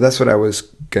 Right. So that's what I was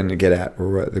going to get at, or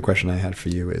what the question I had for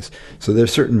you is, so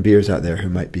there's certain beers out there who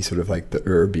might be sort of like the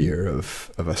beer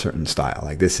of a certain style.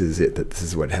 Like this is it, that this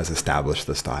is what has established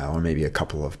the style, or maybe a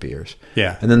couple of beers.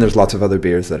 Yeah. And then there's lots of other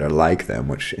beers that are like them,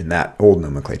 which in that old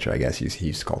nomenclature, I guess he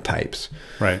used to call types.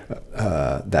 Right.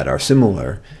 That are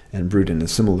similar and brewed in a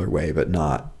similar way, but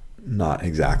not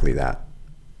exactly that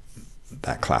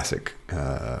classic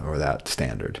or that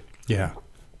standard. Yeah.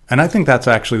 And I think that's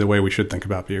actually the way we should think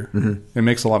about beer. Mm-hmm. It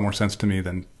makes a lot more sense to me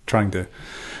than trying to,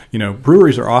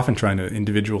 breweries are often trying to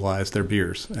individualize their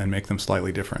beers and make them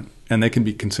slightly different. And they can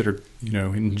be considered,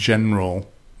 in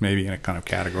general, maybe in a kind of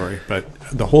category. But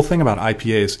the whole thing about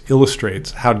IPAs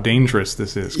illustrates how dangerous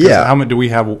this is. Yeah. How much do we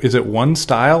have? Is it one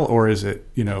style or is it,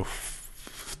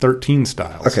 13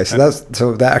 styles? Okay,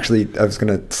 so that actually, I was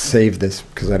going to save this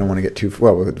because I don't want to get too,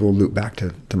 well, we'll loop back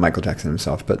to Michael Jackson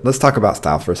himself, but let's talk about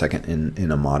style for a second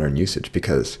in a modern usage,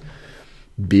 because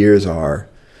beers are,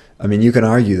 you can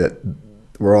argue that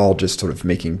we're all just sort of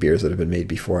making beers that have been made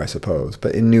before, I suppose,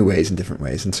 but in new ways, in different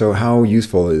ways. And so how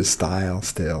useful is style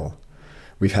still?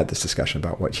 We've had this discussion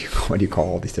about what you call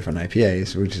all these different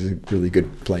IPAs, which is a really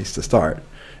good place to start.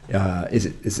 Is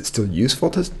it still useful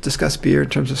to discuss beer in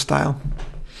terms of style?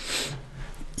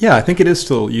 Yeah, I think it is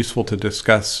still useful to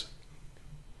discuss.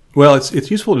 Well, it's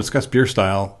useful to discuss beer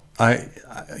style.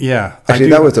 Actually,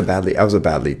 that was a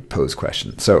badly posed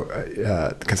question. So,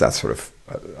 because that's sort of,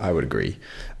 I would agree.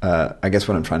 I guess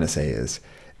what I'm trying to say is,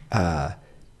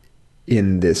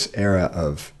 in this era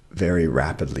of very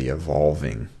rapidly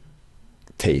evolving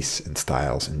tastes and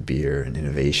styles in beer and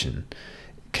innovation,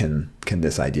 can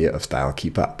this idea of style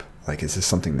keep up? Like, is this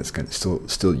something that's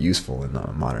still useful in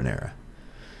the modern era?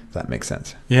 If that makes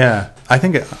sense. Yeah, I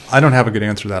think I don't have a good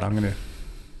answer to that. I'm going to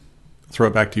throw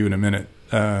it back to you in a minute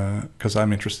because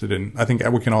I'm interested in. I think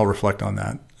we can all reflect on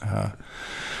that.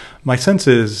 My sense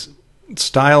is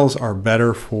styles are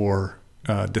better for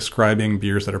describing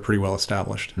beers that are pretty well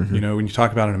established. Mm-hmm. When you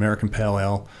talk about an American Pale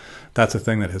Ale, that's a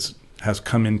thing that has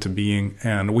come into being,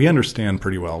 and we understand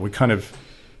pretty well.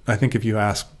 I think if you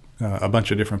ask a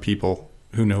bunch of different people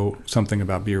who know something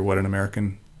about beer what an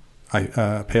American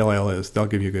Pale Ale is, they'll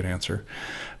give you a good answer.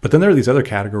 But then there are these other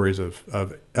categories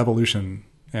of evolution,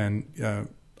 and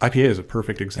IPA is a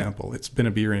perfect example. It's been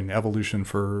a beer in evolution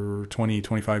for 20,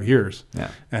 25 years.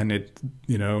 Yeah. And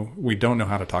we don't know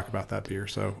how to talk about that beer.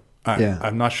 So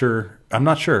I'm not sure.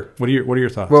 What are your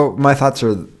thoughts? Well, my thoughts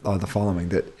are the following,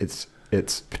 that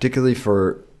it's particularly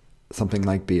for something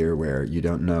like beer where you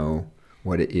don't know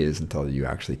what it is until you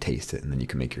actually taste it, and then you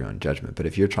can make your own judgment. But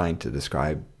if you're trying to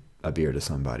describe a beer to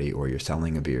somebody, or you're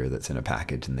selling a beer that's in a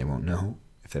package and they won't know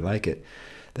if they like it,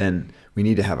 then we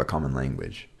need to have a common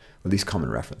language, or at least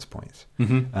common reference points.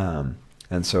 Mm-hmm.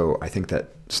 And so I think that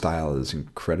style is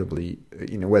incredibly,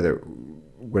 whether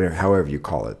however you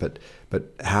call it, but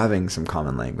having some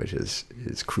common language is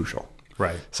crucial.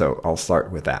 Right. So I'll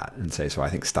start with that and say, so I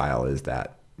think style is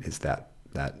that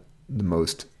the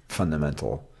most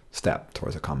fundamental step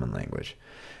towards a common language.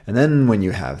 And then when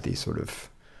you have these sort of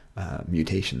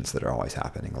mutations that are always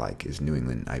happening, like, is New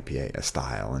England IPA a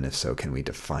style, and if so, can we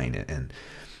define it?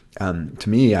 And to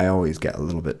me, I always get a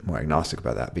little bit more agnostic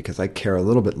about that, because I care a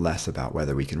little bit less about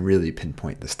whether we can really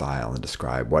pinpoint the style and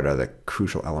describe what are the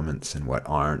crucial elements and what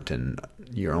aren't, and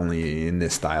you're only in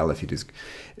this style if you just.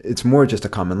 It's more just a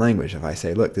common language. If I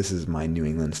say, look, this is my New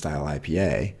England style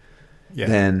IPA,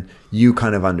 then you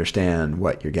kind of understand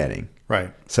what you're getting.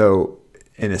 Right. So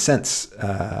in a sense,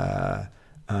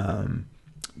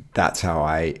 that's how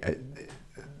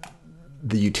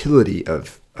the utility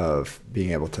of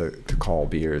being able to call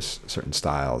beers certain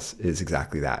styles is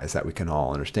exactly that, is that we can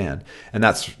all understand. And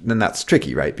that's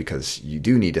tricky, right? Because you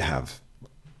do need to have,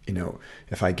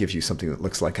 if I give you something that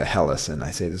looks like a Helles and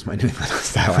I say, this is my New England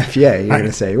style IPA, you're going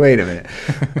to say, wait a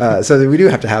minute. So we do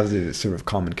have to have the sort of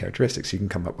common characteristics. You can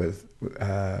come up with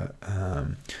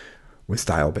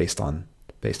style based on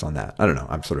that. I don't know.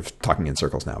 I'm sort of talking in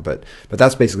circles now, but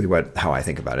that's basically how I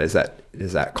think about it.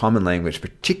 Is that common language,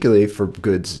 particularly for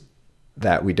goods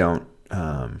that we don't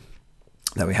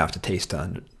that we have to taste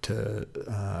to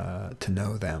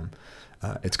know them.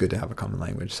 It's good to have a common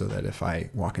language, so that if I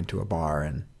walk into a bar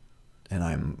and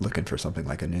I'm looking for something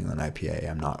like a New England IPA,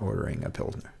 I'm not ordering a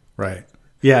Pilsner. Right.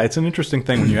 Yeah, it's an interesting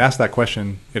thing. When you ask that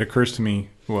question, it occurs to me,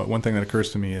 well, one thing that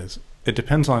occurs to me is it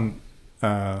depends on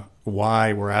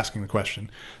why we're asking the question.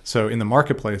 So in the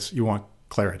marketplace, you want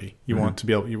clarity. You want to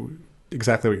be able,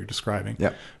 exactly what you're describing.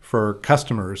 Yep. For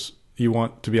customers, you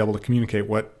want to be able to communicate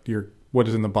what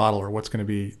is in the bottle or what's going to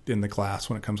be in the glass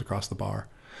when it comes across the bar.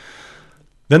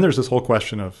 Then there's this whole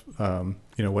question of,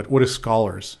 what is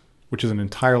scholars, which is an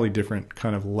entirely different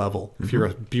kind of level. If you're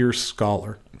a beer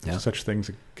scholar, such things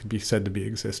could be said to be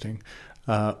existing.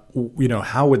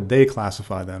 How would they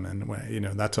classify them?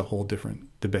 And that's a whole different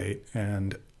debate.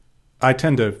 And I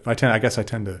guess I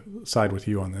tend to side with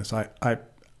you on this.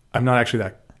 I'm not actually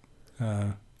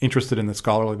that interested in the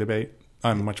scholarly debate.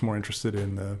 I'm much more interested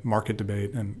in the market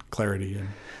debate and clarity.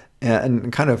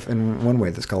 And kind of in one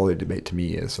way, the scholarly debate to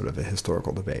me is sort of a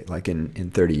historical debate. Like in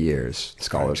 30 years,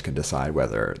 scholars can decide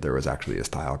whether there was actually a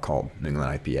style called New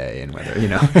England IPA and whether,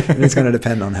 and it's going to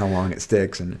depend on how long it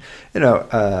sticks. And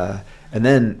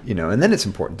then it's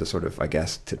important to sort of, I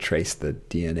guess, to trace the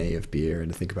DNA of beer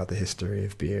and to think about the history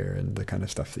of beer and the kind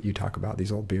of stuff that you talk about,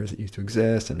 these old beers that used to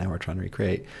exist and now we're trying to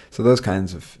recreate. So those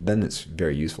kinds of, then it's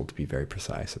very useful to be very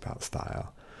precise about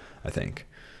style, I think.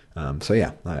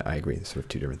 I agree. It's sort of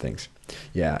two different things.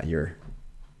 Yeah, you're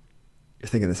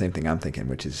thinking the same thing I'm thinking,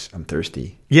 which is I'm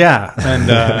thirsty. Yeah, and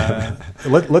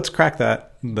let's crack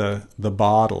the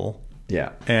bottle.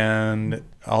 Yeah, and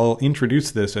I'll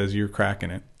introduce this as you're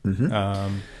cracking it.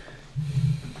 Mm-hmm.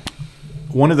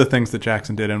 One of the things that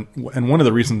Jackson did, and one of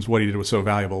the reasons what he did was so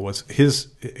valuable, was his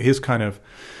kind of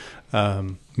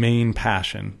main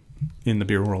passion in the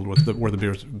beer world were the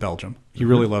beers of Belgium. He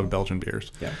really loved Belgian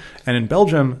beers. Yeah. And in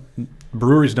Belgium,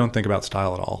 breweries don't think about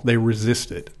style at all. They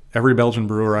resist it. Every Belgian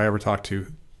brewer I ever talked to,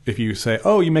 if you say,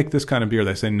 "Oh, you make this kind of beer,"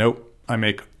 they say, "Nope, I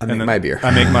make my beer.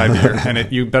 I make my beer,"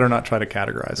 and you better not try to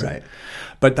categorize right. it.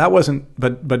 But that wasn't.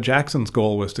 But Jackson's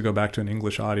goal was to go back to an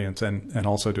English audience and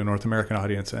also to a North American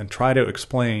audience and try to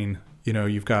explain.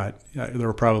 You've got there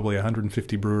were probably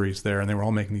 150 breweries there, and they were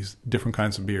all making these different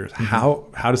kinds of beers. Mm-hmm.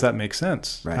 How does that make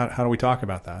sense? Right. How do we talk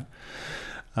about that?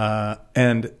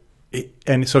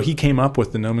 And so he came up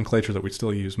with the nomenclature that we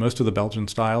still use. Most of the Belgian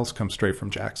styles come straight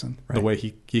from Jackson, right. The way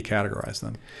he categorized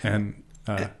them. And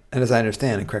as I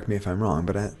understand, and correct me if I'm wrong,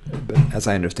 but as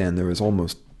I understand, there was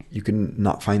almost you could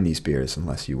not find these beers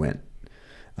unless you went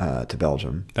to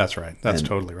Belgium. That's right. That's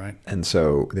totally right. And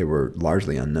so they were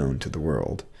largely unknown to the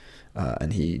world.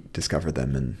 And he discovered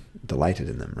them and delighted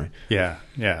in them, right? Yeah,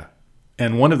 yeah.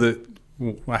 And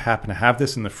I happen to have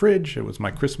this in the fridge. It was my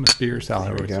Christmas beer. Sally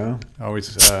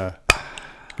always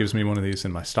gives me one of these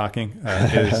in my stocking.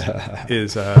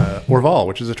 Is Orval,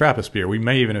 which is a Trappist beer. We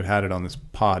may even have had it on this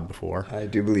pod before. I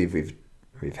do believe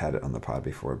we've had it on the pod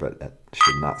before, but that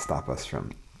should not stop us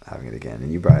from having it again.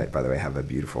 And you, by the way, have a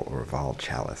beautiful Orval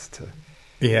chalice too.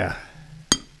 Yeah,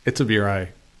 it's a beer I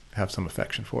have some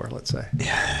affection for, let's say.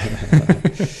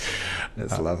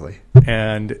 It's lovely.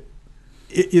 And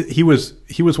he was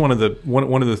one of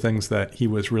the things that he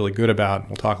was really good about.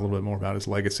 We'll talk a little bit more about his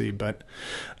legacy, but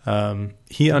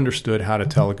he understood how to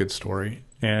tell a good story,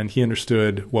 and he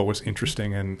understood what was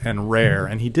interesting and rare.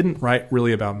 And he didn't write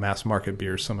really about mass market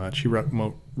beers so much. He wrote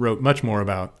much more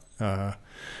about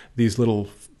these little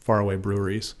faraway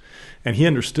breweries, and he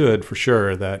understood for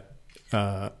sure that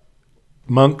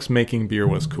monks making beer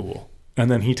was cool. And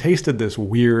then he tasted this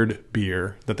weird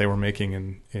beer that they were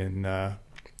making in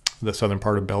the southern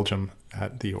part of Belgium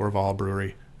at the Orval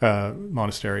brewery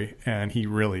monastery, and he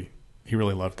really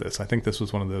loved this. I think this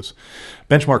was one of those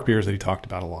benchmark beers that he talked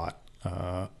about a lot.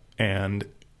 And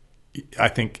I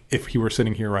think if he were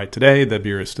sitting here right today, the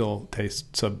beer still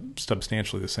tastes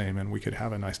substantially the same, and we could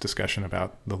have a nice discussion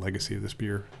about the legacy of this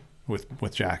beer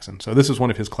with Jackson. So this is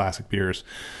one of his classic beers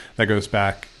that goes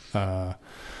back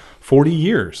 40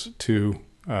 years to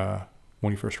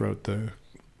when he first wrote the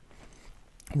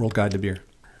World Guide to Beer.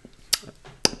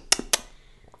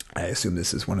 I assume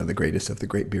this is one of the greatest of the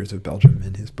great beers of Belgium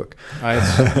in his book.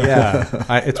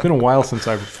 It's been a while since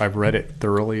I've read it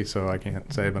thoroughly, so I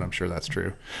can't say, but I'm sure that's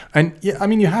true. And yeah, I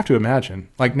mean, you have to imagine,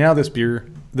 like now this beer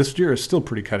is still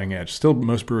pretty cutting edge. Still,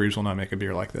 most breweries will not make a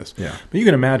beer like this. Yeah. But you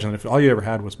can imagine if all you ever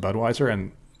had was Budweiser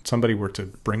and somebody were to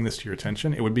bring this to your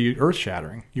attention, it would be earth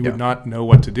shattering. You would not know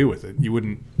what to do with it.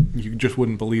 You just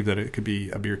wouldn't believe that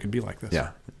a beer could be like this. Yeah.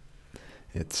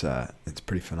 It's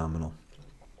pretty phenomenal.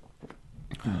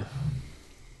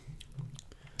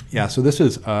 Yeah, so this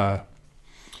is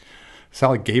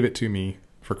Sally gave it to me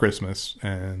for Christmas,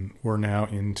 and we're now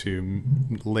into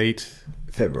late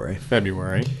February,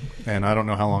 and I don't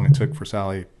know how long it took for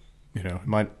Sally it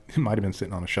might have been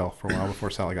sitting on a shelf for a while before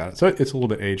Sally got it. So it's a little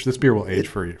bit aged. This beer will age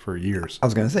for years. I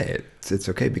was going to say it's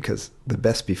okay because the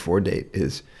best before date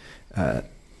is, well,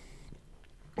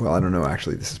 I don't know.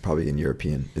 Actually, this is probably in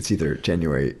European. It's either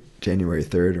January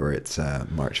 3rd or it's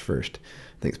March 1st.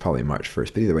 I think it's probably March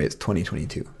 1st, but either way, it's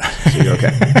 2022. So you're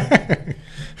okay.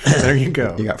 There you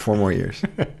go. You got 4 more years.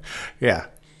 Yeah.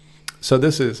 So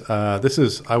this is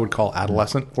I would call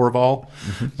adolescent Orval.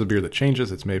 Mm-hmm. It's a beer that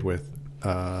changes. It's made with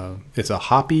it's a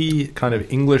hoppy kind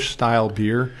of English style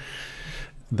beer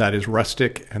that is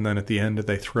rustic, and then at the end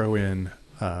they throw in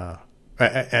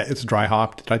it's dry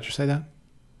hopped. Did I just say that?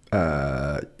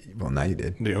 Well, now you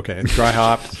did. Okay, it's dry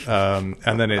hopped,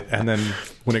 and then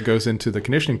when it goes into the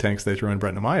conditioning tanks, they throw in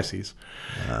Brettanomyces.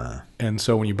 And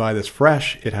so when you buy this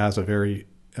fresh, it has a very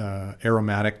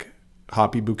aromatic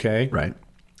hoppy bouquet, right?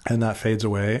 And that fades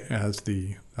away as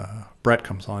the Brett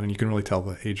comes on, and you can really tell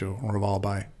the age of Orval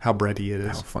by how bready it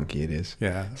is, how funky it is.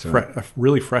 Yeah, so, a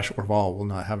really fresh Orval will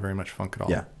not have very much funk at all.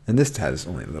 Yeah, and this has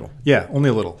only a little. Yeah, only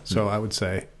a little. So I would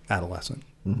say adolescent.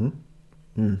 Mm-hmm.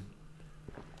 Mm.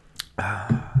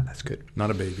 That's good. Not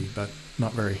a baby, but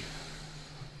not very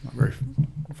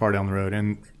far down the road.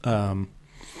 And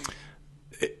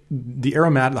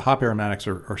the hop aromatics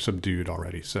are subdued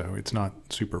already, so it's not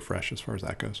super fresh as far as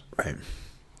that goes. Right.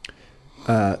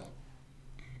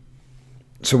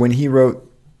 So when he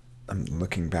wrote, I'm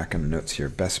looking back on the notes here,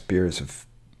 Best Beers of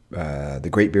the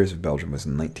Great Beers of Belgium was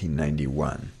in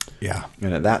 1991. Yeah.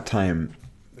 And at that time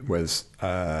was,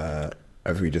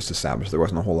 as we just established, there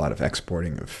wasn't a whole lot of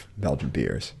exporting of Belgian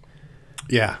beers.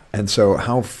 Yeah. And so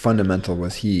how fundamental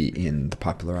was he in the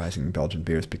popularizing Belgian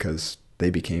beers, because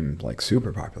they became like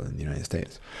super popular in the United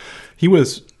States? He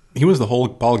was the whole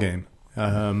ball game.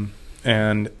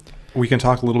 And we can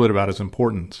talk a little bit about his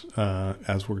importance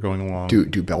as we're going along.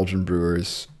 Do Belgian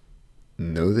brewers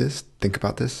know this, think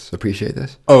about this, appreciate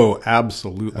this? Oh,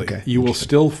 absolutely. Okay. You will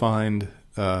still find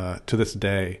to this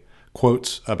day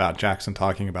quotes about Jackson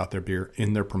talking about their beer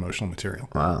in their promotional material.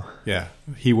 Wow. Yeah.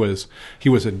 He was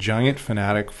a giant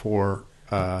fanatic for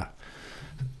a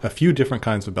few different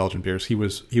kinds of Belgian beers. He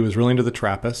was really into the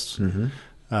Trappists. Mm-hmm.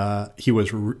 He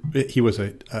was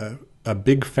a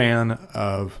big fan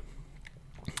of.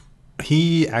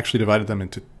 He actually divided them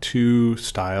into 2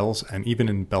 styles, and even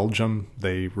in Belgium,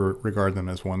 they regard them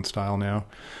as one style now,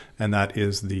 and that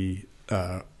is the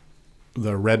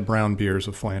red-brown beers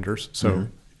of Flanders. So mm-hmm.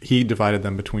 He divided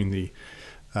them between the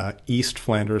East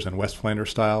Flanders and West Flanders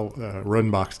style.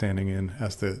 Rodenbach standing in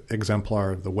as the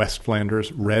exemplar of the West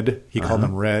Flanders red. He called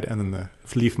them red, and then the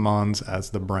Vliefmans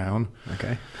as the brown.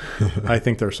 Okay. I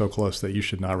think they're so close that you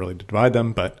should not really divide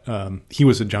them, but he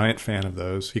was a giant fan of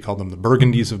those. He called them the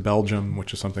Burgundies of Belgium,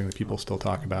 which is something that people still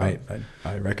talk about. Right.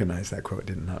 I recognize that quote.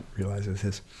 Did not realize it was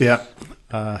his. Yeah.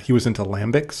 He was into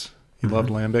lambics. He loved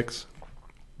lambics.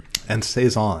 And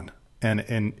Saison.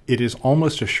 And it is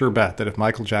almost a sure bet that if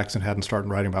Michael Jackson hadn't started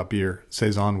writing about beer,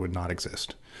 Saison would not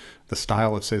exist. The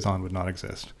style of Saison would not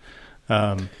exist.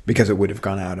 Because it would have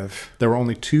gone out of... There were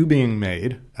only 2 being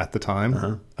made at the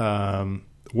time. DuPont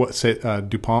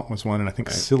was one, and I think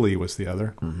Silly was the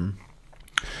other. Mm-hmm.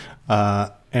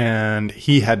 And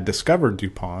he had discovered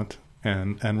DuPont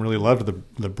and really loved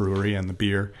the brewery and the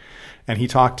beer. And he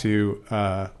talked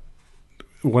to...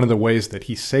 one of the ways that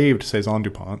he saved Saison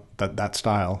DuPont, that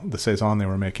style, the Saison they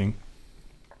were making,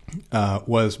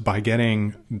 was by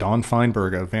getting Don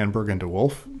Feinberg of Van Bergen de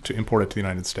Wolf to import it to the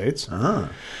United States.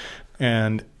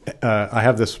 And I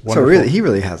have this wonderful... So really, he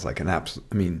really has like an absolute...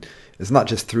 I mean, it's not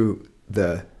just through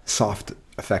the soft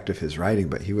effect of his writing,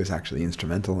 but he was actually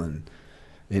instrumental in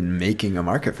making a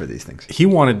market for these things. He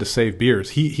wanted to save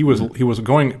beers. He was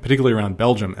going particularly around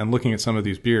Belgium and looking at some of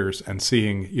these beers and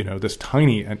seeing, this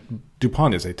tiny, and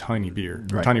DuPont is a tiny beer,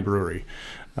 right. Tiny brewery,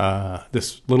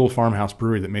 this little farmhouse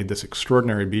brewery that made this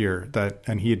extraordinary beer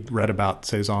and he had read about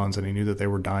Saisons and he knew that they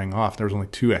were dying off. There was only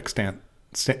 2 extant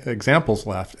examples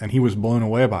left, and he was blown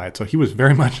away by it. So he was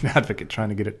very much an advocate trying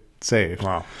to get it saved.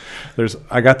 Wow.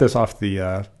 I got this off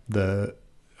the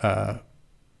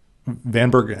Van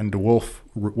Bergen and de Wolf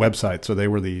website. So they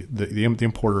were the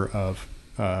importer of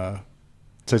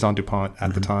Saison DuPont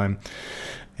at the time.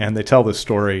 And they tell this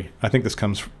story. I think this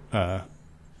comes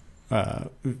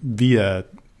via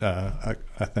a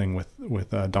thing with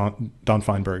Don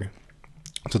Feinberg.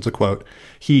 So it's a quote.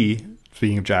 He,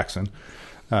 speaking of Jackson,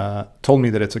 told me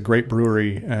that it's a great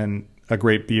brewery and a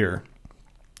great beer.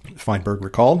 Feinberg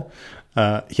recalled.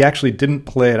 He actually didn't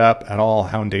play it up at all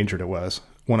how endangered it was.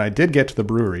 When I did get to the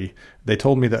brewery, they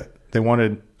told me that they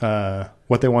wanted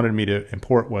what they wanted me to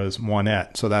import was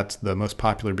Moinette. So that's the most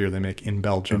popular beer they make in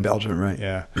Belgium. In Belgium, right.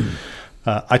 Yeah.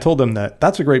 I told them that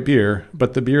that's a great beer,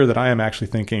 but the beer that I am actually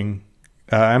thinking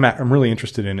I'm really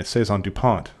interested in is Saison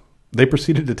DuPont. They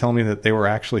proceeded to tell me that they were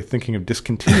actually thinking of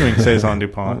discontinuing Saison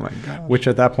DuPont, which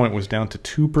at that point was down to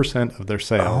 2% of their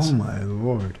sales. Oh my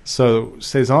Lord. So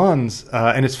Saisons,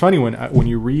 and it's funny when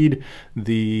you read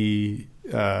the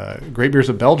Great Beers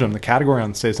of Belgium, the category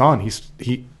on Saison,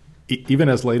 he even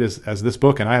as late as this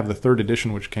book, and I have the third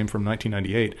edition, which came from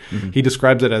 1998, he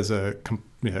describes it as a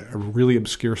really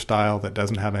obscure style that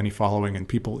doesn't have any following, and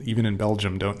people, even in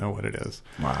Belgium, don't know what it is.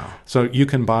 Wow. So you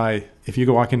can buy, if you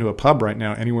go walk into a pub right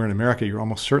now, anywhere in America, you're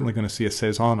almost certainly going to see a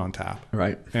Saison on tap.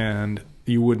 Right. And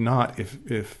you would not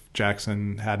if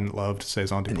Jackson hadn't loved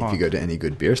Saison DuPont. And if you go to any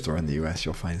good beer store in the U.S.,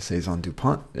 you'll find Saison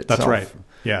DuPont itself. That's right.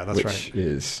 Yeah, that's right. Which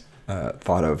is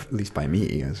thought of, at least by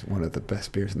me, as one of the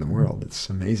best beers in the world. It's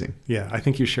amazing. Yeah, I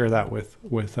think you share that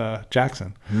with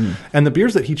Jackson. And the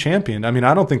beers that he championed, I mean,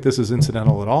 I don't think this is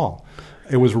incidental at all.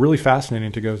 It was really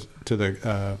fascinating to go to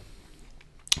the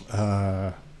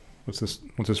what's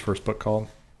his first book called?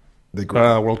 The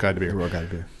World Guide to Beer. World Guide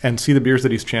to Beer. And see the beers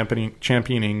that he's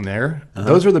championing there.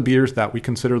 Those are the beers that we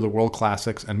consider the world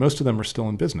classics, and most of them are still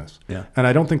in business. Yeah. And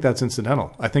I don't think that's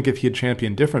incidental. I think if he had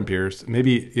championed different beers,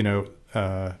 maybe,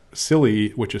 Silly,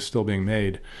 which is still being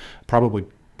made, probably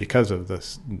because of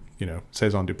this,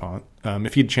 Saison DuPont.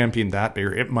 If he'd championed that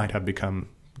beer, it might have become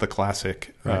the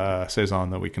classic Saison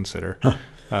that we consider.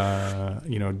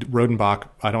 Rodenbach,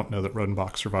 I don't know that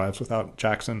Rodenbach survives without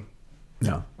Jackson.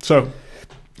 No. So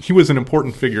he was an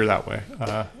important figure that way,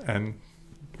 and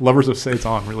lovers of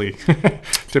Saison really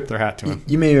tip their hat to him.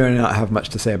 You may or may not have much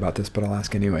to say about this, but I'll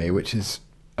ask anyway, which is,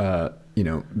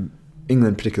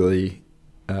 England particularly,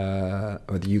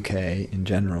 or the UK in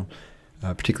general,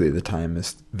 particularly at the time,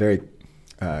 is very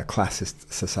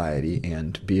classist society,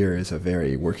 and beer is a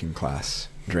very working class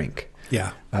drink.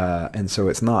 Yeah. And so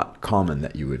it's not common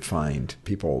that you would find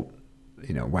people,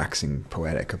 waxing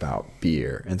poetic about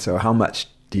beer. And so how much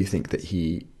do you think that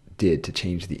he did to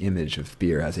change the image of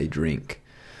beer as a drink,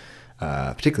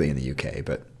 particularly in the UK?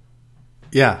 But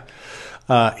yeah,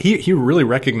 he really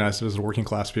recognized it as a working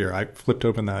class beer. I flipped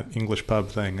open that English pub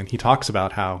thing, and he talks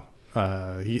about how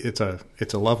it's a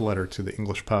love letter to the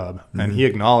English pub, and he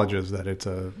acknowledges that it's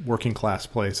a working class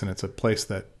place, and it's a place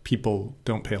that people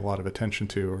don't pay a lot of attention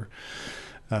to or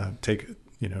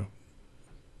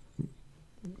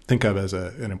think of as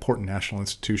an important national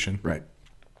institution. Right.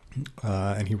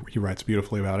 And he writes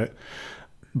beautifully about it.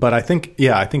 But I think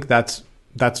that's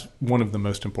one of the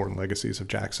most important legacies of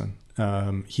Jackson.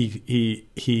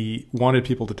 He wanted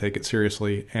people to take it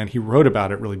seriously, and he wrote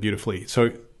about it really beautifully.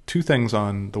 So two things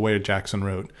on the way Jackson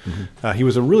wrote. He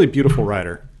was a really beautiful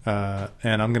writer,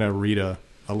 and I'm going to read a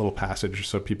little passage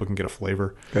so people can get a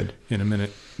flavor in a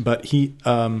minute. But he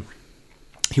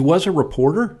was a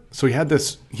reporter, so he had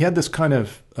this kind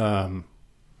of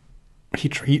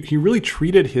he really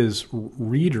treated his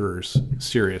readers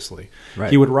seriously. Right.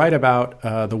 He would write about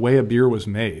the way a beer was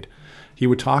made. He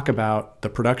would talk about the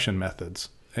production methods.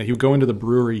 He would go into the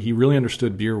brewery. He really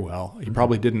understood beer well. He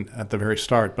probably didn't at the very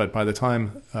start, but by the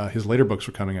time his later books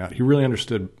were coming out, he really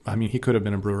understood. I mean, he could have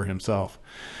been a brewer himself.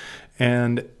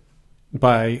 And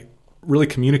by really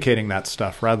communicating that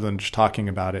stuff rather than just talking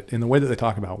about it in the way that they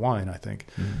talk about wine, I think,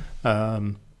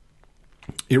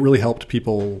 it really helped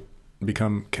people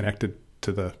become connected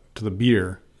to the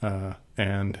beer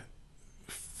and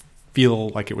feel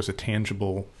like it was a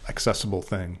tangible, accessible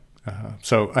thing.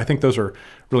 So I think those are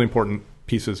really important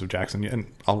pieces of Jackson, and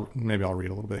I'll read a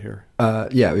little bit here.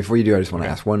 Before you do, I just want to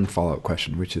ask one follow-up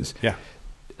question, which is,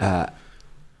 the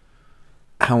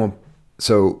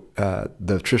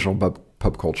traditional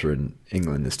pub culture in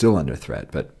England is still under threat,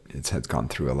 but it has gone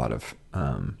through a lot of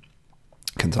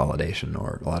consolidation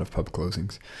or a lot of pub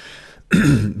closings.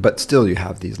 But still, you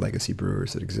have these legacy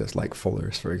brewers that exist, like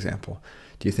Fuller's, for example.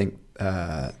 Do you think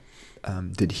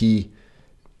did he?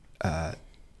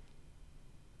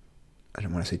 I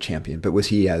don't want to say champion, but was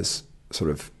he as sort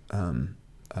of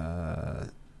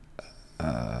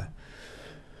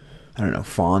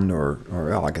fond or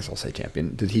well, I guess I'll say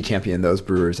champion. Did he champion those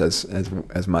brewers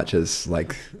as much as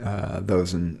like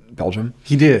those in Belgium?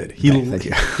 He did. Thank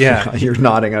you. Yeah, you're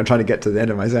nodding. I'm trying to get to the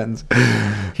end of my sentence.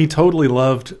 He totally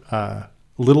loved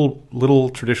little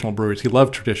traditional breweries. He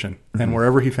loved tradition, and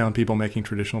wherever he found people making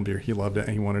traditional beer, he loved it,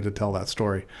 and he wanted to tell that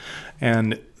story.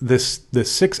 And this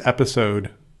 6-episode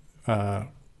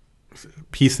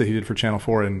piece that he did for Channel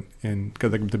 4 in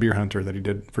the Beer Hunter that he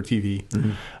did for TV,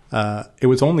 it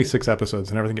was only 6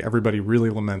 episodes, and everybody really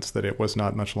laments that it was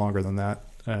not much longer than that.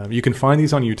 You can find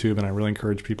these on YouTube, and I really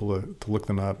encourage people to look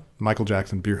them up. Michael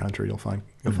Jackson Beer Hunter, you'll find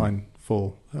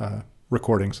full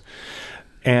recordings.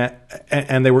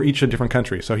 And they were each a different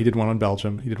country. So he did one on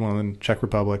Belgium, he did one on Czech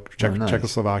Republic, nice.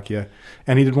 Czechoslovakia,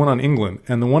 and he did one on England.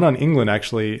 And the one on England,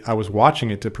 actually, I was watching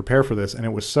it to prepare for this, and it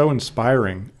was so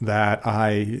inspiring that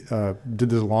I did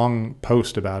this long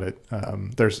post about it.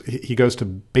 He goes to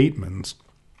Bateman's,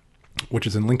 which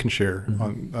is in Lincolnshire,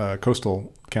 on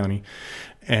coastal county,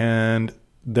 and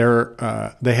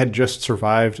they had just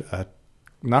survived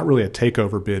not really a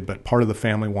takeover bid, but part of the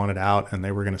family wanted out and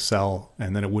they were going to sell,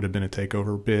 and then it would have been a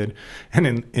takeover bid.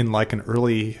 And in like an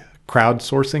early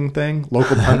crowdsourcing thing,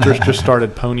 local punters just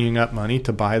started ponying up money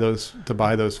to buy those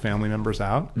family members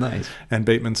out. Nice. And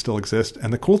Bateman still exists.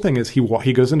 And the cool thing is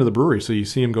he goes into the brewery. So you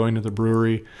see him going to the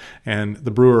brewery, and the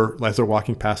brewer, as they're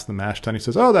walking past the mash tun, he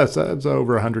says, "Oh, that's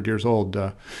over 100 years old."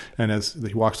 And as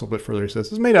he walks a little bit further, he says,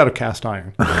 "It's made out of cast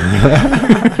iron."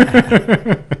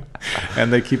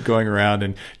 And they keep going around,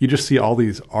 and you just see all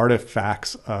these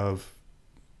artifacts of,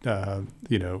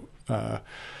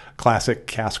 classic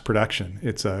cask production.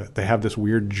 They have this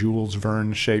weird Jules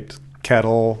Verne shaped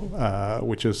kettle,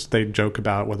 which is, they joke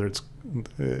about whether it's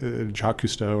Jacques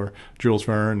Cousteau or Jules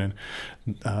Verne, and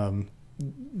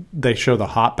they show the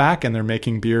hop back, and they're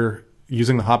making beer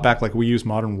using the hop back like we use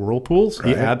modern whirlpools.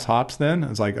 Right. He adds hops then.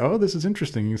 It's like, oh, this is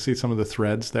interesting. You can see some of the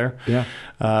threads there. Yeah.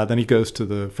 Then he goes to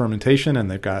the fermentation, and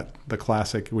they've got the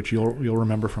classic, which you'll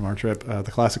remember from our trip,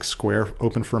 the classic square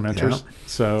open fermenters. Yeah.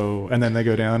 So, and then they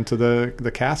go down to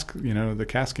the cask, the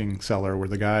casking cellar, where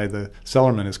the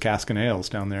cellarman is casking ales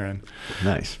down there. And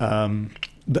nice.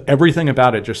 Everything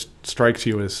about it just strikes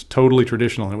you as totally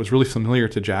traditional, and it was really familiar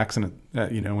to Jackson,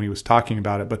 when he was talking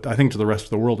about it. But I think to the rest of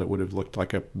the world, it would have looked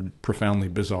like a profoundly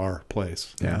bizarre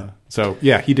place. Yeah.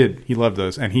 He did. He loved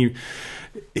those, and he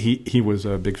was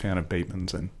a big fan of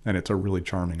Bateman's, and it's a really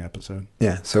charming episode.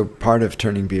 Yeah. So part of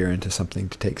turning beer into something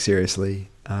to take seriously,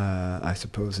 I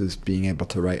suppose, is being able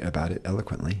to write about it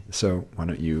eloquently. So why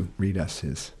don't you read us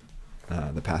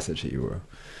the passage that you were?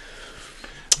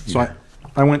 So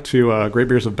I went to Great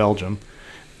Beers of Belgium,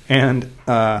 and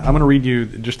I'm going to read you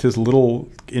just his little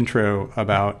intro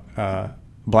about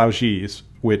Blaugies,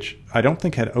 which I don't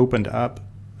think had opened up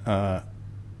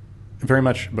very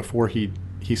much before he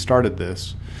started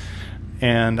this.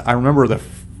 And I remember the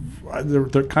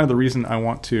kind of the reason I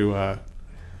want to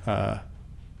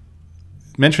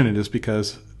mention it is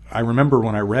because I remember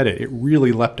when I read it, it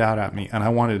really leapt out at me, and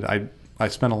I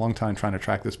spent a long time trying to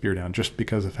track this beer down just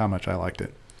because of how much I liked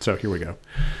it. So here we go.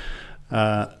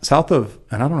 South of,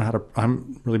 and I don't know how to,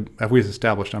 I'm really, as we've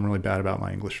established, I'm really bad about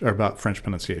my English, or about French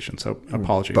pronunciation, so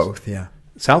apologies. Both, yeah.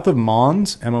 South of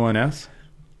Mons, M-O-N-S,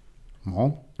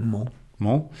 Mons,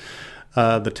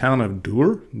 the town of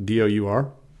Dour,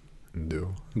 D-O-U-R.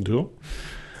 Dour.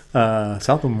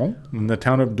 South of Mons, in the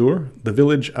town of Dour, the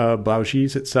village of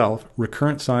Blaugies itself,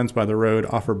 recurrent signs by the road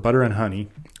offer butter and honey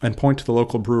and point to the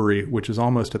local brewery, which is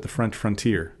almost at the French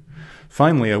frontier.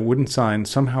 Finally, a wooden sign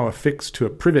somehow affixed to a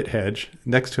privet hedge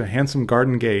next to a handsome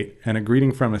garden gate and a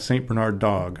greeting from a St. Bernard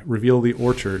dog reveal the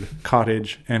orchard,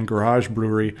 cottage, and garage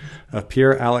brewery of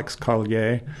Pierre-Alex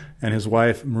Carlier and his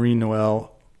wife Marie-Noëlle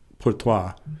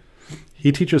Pourtois.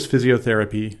 He teaches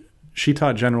physiotherapy, she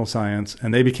taught general science,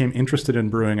 and they became interested in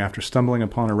brewing after stumbling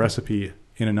upon a recipe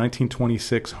in a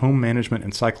 1926 home management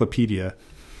encyclopedia.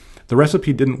 The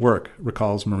recipe didn't work,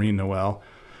 recalls Marie-Noëlle,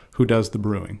 who does the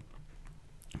brewing.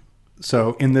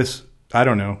 So in this,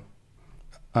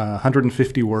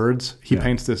 150 words, he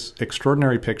paints this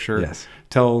extraordinary picture. Yes.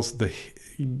 Tells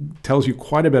you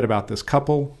quite a bit about this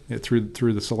couple through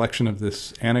the selection of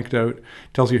this anecdote.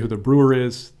 Tells you who the brewer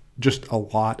is. Just a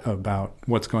lot about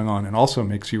what's going on, and also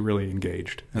makes you really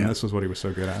engaged. And this is what he was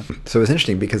so good at. So it's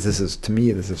interesting because this is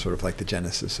sort of like the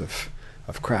genesis of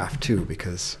craft too,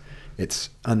 because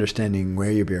it's understanding where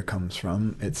your beer comes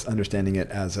from. It's understanding it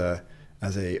as a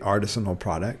artisanal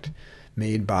product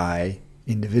made by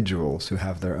individuals who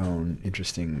have their own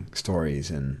interesting stories,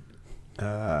 and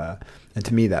to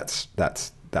me that's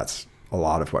a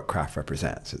lot of what craft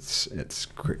represents. It's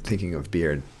thinking of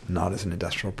beer not as an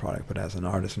industrial product, but as an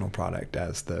artisanal product,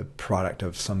 as the product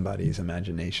of somebody's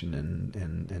imagination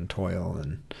and toil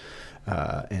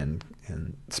and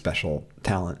special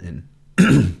talent in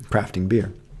crafting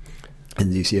beer.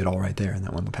 And you see it all right there in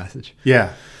that one passage.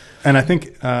 Yeah. And I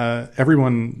think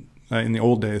everyone in the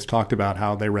old days talked about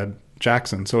how they read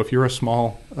Jackson. So if you're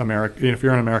an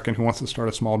American who wants to start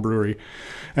a small brewery,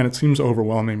 and it seems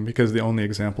overwhelming because the only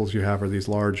examples you have are these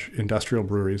large industrial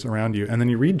breweries around you, and then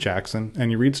you read Jackson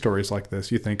and you read stories like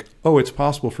this, you think, oh, it's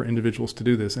possible for individuals to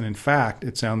do this. And in fact,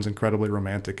 it sounds incredibly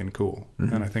romantic and cool.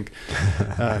 Mm-hmm. And I think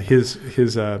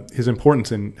his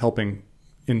importance in helping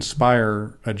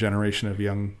inspire a generation of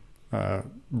young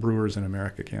brewers in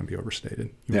America can be overstated.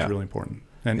 He was really important.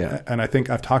 And I think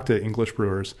I've talked to English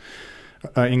brewers,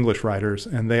 English writers,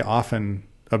 and they often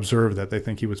observe that they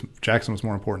think Jackson was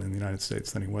more important in the United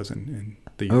States than he was in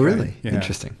the UK. Oh, really? Yeah.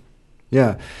 Interesting.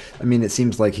 Yeah. I mean, it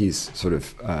seems like he's sort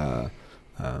of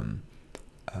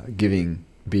giving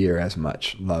beer as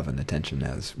much love and attention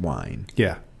as wine.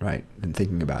 Yeah. Right. And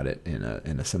thinking about it in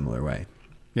a similar way.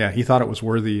 Yeah. He thought it was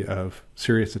worthy of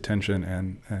serious attention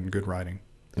and good writing.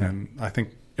 Yeah. And I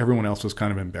think everyone else was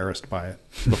kind of embarrassed by it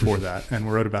before that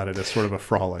and wrote about it as sort of a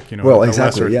frolic, well,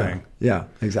 exactly. lesser thing. Yeah,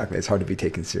 exactly. It's hard to be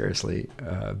taken seriously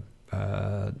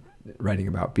writing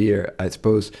about beer, I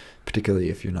suppose, particularly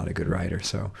if you're not a good writer.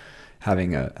 So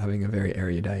having a very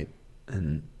erudite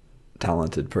and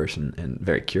talented person and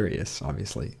very curious,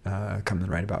 obviously, come and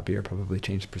write about beer probably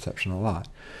changed the perception a lot.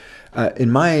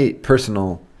 In my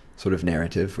personal sort of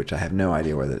narrative, which I have no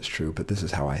idea whether it's true, but this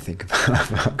is how I think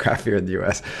about craft beer in the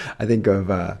U.S. I think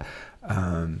of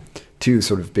two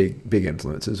sort of big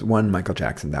influences. One, Michael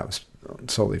Jackson, that was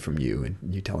solely from you and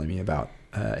you telling me about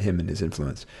him and his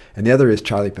influence. And the other is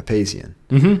Charlie Papazian,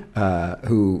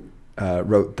 who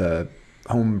wrote the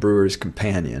Home Brewer's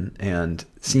Companion and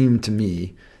seemed to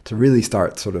me to really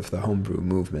start sort of the homebrew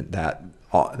movement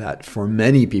that for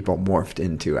many people morphed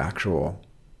into actual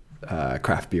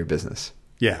craft beer business.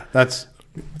 Yeah, that's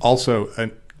also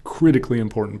a critically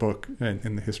important book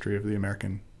in the history of the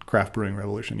American craft brewing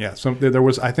revolution. Yeah, so there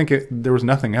was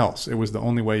nothing else. It was the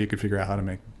only way you could figure out how to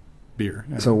make beer.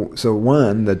 Yeah. So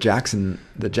one, the Jackson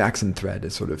thread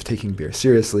is sort of taking beer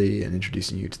seriously and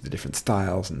introducing you to the different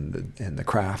styles and the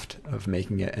craft of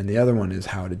making it. And the other one is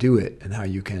how to do it and how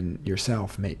you can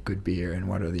yourself make good beer and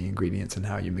what are the ingredients and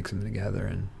how you mix them together.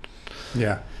 And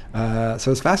yeah.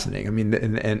 So it's fascinating. I mean,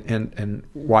 and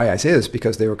why I say this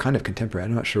because they were kind of contemporary.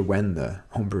 I'm not sure when the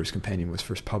Homebrewers Companion was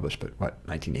first published, but what,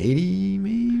 1980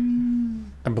 maybe?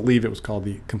 I believe it was called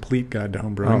The Complete Guide to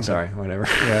Homebrewing. Oh, sorry, whatever.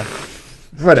 Yeah.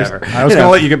 Whatever. I was going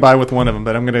to let you get by with one of them,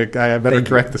 but I better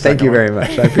correct the second Thank you very one.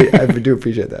 much. I do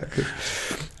appreciate that.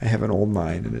 I have an old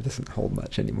mind and it doesn't hold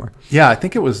much anymore. Yeah, I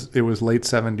think it was late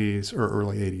 70s or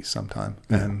early 80s sometime.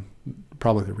 Yeah. And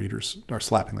probably the readers are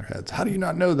slapping their heads. How do you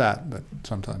not know that? But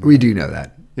sometimes we do know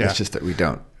that. Yeah. It's just that we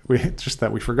don't. It's just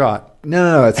that we forgot.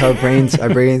 No. It's our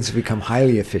brains become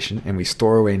highly efficient and we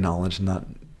store away knowledge, not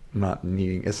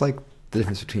needing. It's like the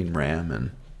difference between RAM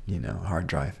and hard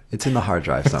drive. It's in the hard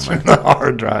drive somewhere. It's in the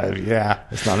hard drive, yeah.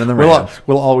 It's not in the RAM.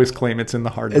 We'll always claim it's in the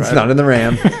hard drive. It's not in the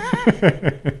RAM.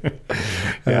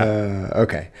 Yeah.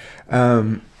 Okay.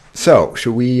 So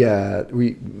should we?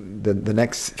 The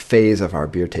next phase of our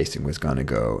beer tasting was going to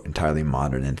go entirely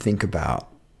modern and think about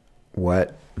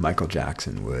what Michael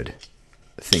Jackson would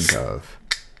think of,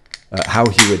 how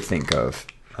he would think of.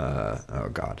 Oh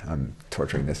God, I'm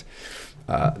torturing this.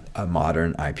 A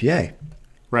modern IPA.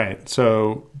 Right.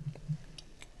 So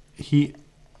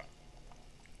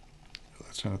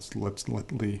let's let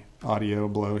the audio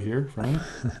blow here for me.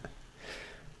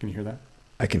 Can you hear that?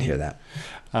 I can hear that.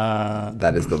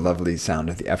 That is the lovely sound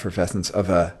of the effervescence of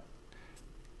a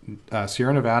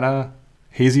Sierra Nevada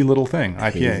hazy little thing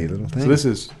IPA. Hazy little thing. So this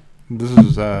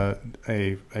is a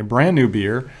brand new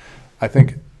beer. I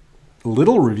think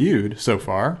little reviewed so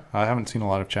far. I haven't seen a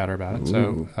lot of chatter about it,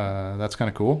 so that's kind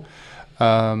of cool.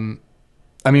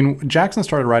 I mean, Jackson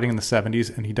started writing in the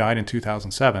 70s and he died in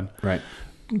 2007. Right.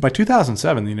 By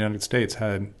 2007, the United States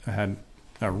had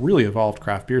a really evolved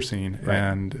craft beer scene, right.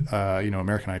 And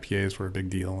American IPAs were a big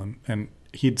deal, and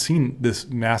he'd seen this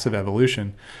massive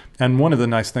evolution. And one of the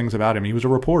nice things about him, he was a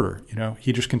reporter.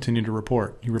 He just continued to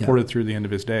report. He reported through the end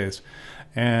of his days,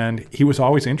 and he was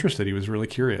always interested. He was really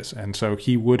curious, and so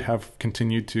he would have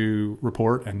continued to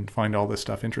report and find all this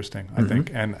stuff interesting, I think,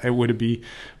 and it would be,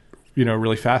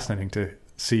 really fascinating to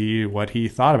see what he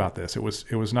thought about this. It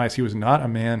was nice. He was not a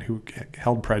man who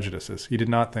held prejudices. He did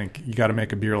not think you got to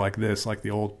make a beer like this, like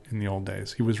in the old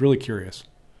days. He was really curious.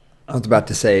 I was about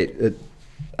to say that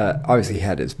obviously he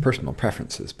had his personal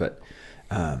preferences, but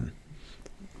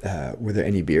were there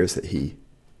any beers that he?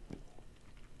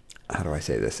 How do I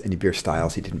say this? Any beer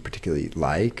styles he didn't particularly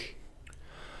like?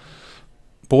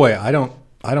 Boy, I don't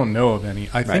know of any.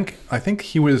 I think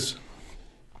he was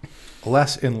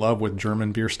less in love with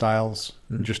German beer styles,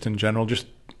 just in general.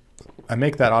 I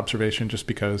make that observation just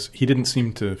because he didn't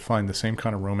seem to find the same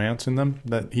kind of romance in them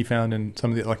that he found in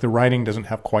some of the writing doesn't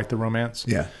have quite the romance.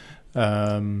 Yeah.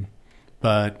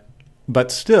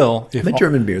 But still,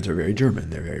 German beers are very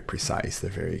German. They're very precise. They're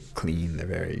very clean. They're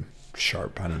very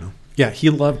sharp. I don't know. Yeah,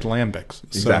 he loved lambics.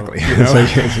 Exactly. So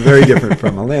it's very different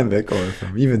from a lambic or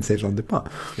from even Saison du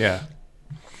Pont. Yeah.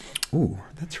 Ooh,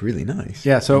 that's really nice.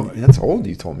 Yeah, so and that's old.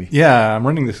 You told me. Yeah, I'm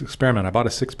running this experiment. I bought a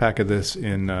 6-pack of this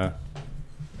in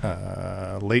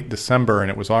late December,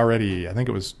 and it was already, I think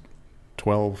it was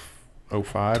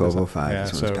 1205. 1205 yeah,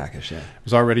 is when so it's packaged. Yeah. it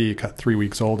was already 3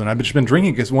 weeks old, and I've just been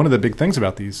drinking because one of the big things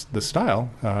about this style,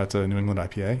 it's a New England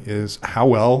IPA, is how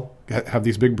well have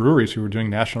these big breweries who are doing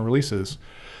national releases,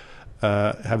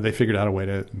 have they figured out a way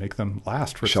to make them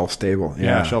last for Shelf stable.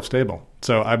 Yeah, shelf stable.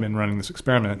 So I've been running this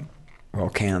experiment. Well,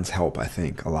 cans help, I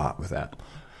think, a lot with that.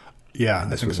 Yeah,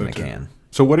 And this I think was so in a too. can.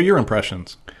 So what are your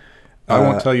impressions? I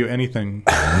won't tell you anything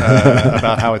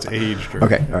about how it's aged.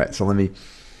 Okay, all right. So let me.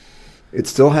 It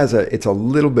still has it's a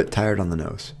little bit tired on the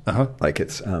nose. Like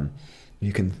it's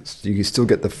you can still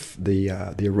get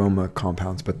the aroma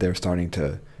compounds, but they're starting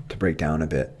to break down a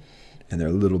bit, and they're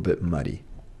a little bit muddy.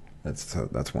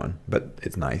 That's one, but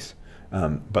it's nice.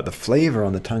 But the flavor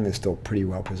on the tongue is still pretty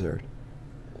well preserved.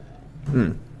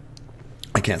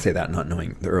 I can't say that not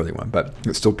knowing the early one, but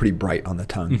it's still pretty bright on the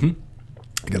tongue. Mm-hmm.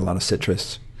 You get a lot of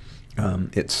citrus.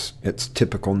 It's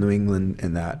typical New England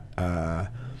in that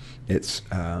it's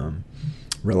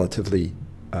relatively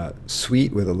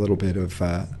sweet with a little bit of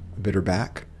bitter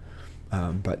back,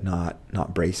 but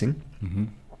not bracing. Mm-hmm.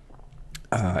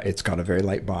 It's got a very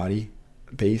light body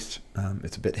base.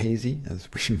 It's a bit hazy, as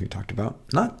we talked about.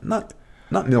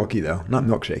 Not milky though, not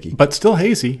milkshakey, But still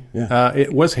hazy. Yeah.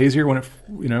 It was hazier when it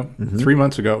 3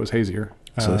 months ago it was hazier.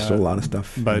 So there's still a lot of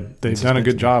stuff. But they've done a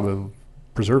good job of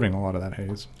preserving a lot of that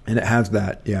haze. And it has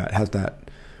that.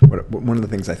 One of the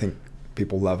things I think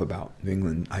people love about New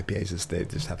England IPAs is they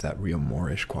just have that real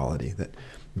Moorish quality that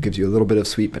gives you a little bit of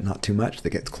sweet, but not too much. That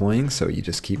gets cloying, so you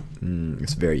just keep.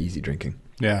 It's very easy drinking.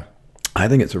 Yeah. I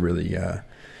think it's a really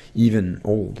even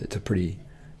old. It's a pretty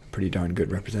darn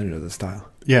good representative of the style.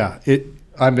 Yeah.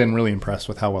 I've been really impressed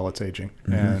with how well it's aging,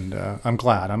 and I'm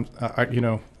glad.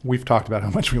 We've talked about how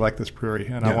much we like this brewery,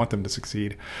 and I want them to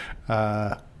succeed.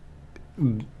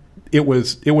 It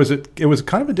was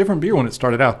kind of a different beer when it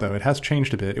started out, though. It has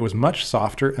changed a bit. It was much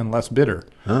softer and less bitter.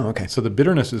 Oh, okay. So the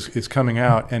bitterness is coming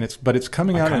out, and it's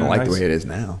coming out. I kind of like the way it is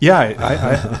now.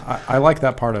 Yeah, I like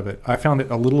that part of it. I found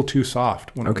it a little too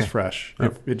soft when it was fresh.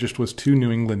 Oh. It just was too New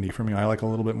Englandy for me. I like a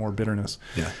little bit more bitterness.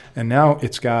 Yeah. And now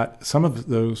it's got some of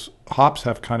those hops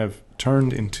have kind of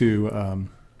turned into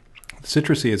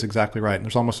citrusy. Is exactly right. And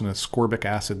there's almost an ascorbic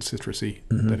acid citrusy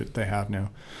that they have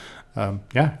now. I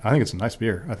think it's a nice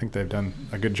beer. I think they've done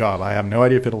a good job. I have no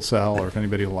idea if it'll sell or if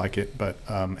anybody will like it, but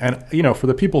for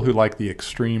the people who like the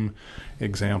extreme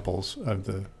examples of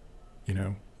the,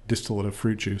 distillate of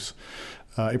fruit juice,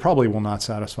 it probably will not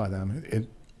satisfy them.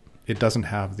 It doesn't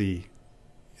have the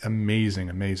amazing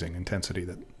intensity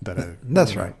that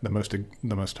that's right. The most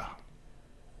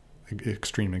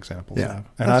extreme examples Yeah, have,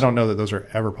 and I don't know that those are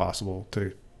ever possible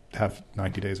to have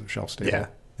 90 days of shelf stable.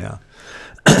 Yeah.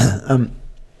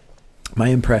 My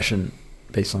impression,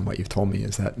 based on what you've told me,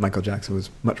 is that Michael Jackson was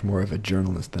much more of a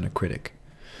journalist than a critic.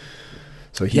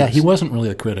 So he wasn't really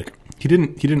a critic. He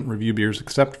didn't review beers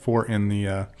except for in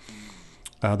the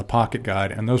Pocket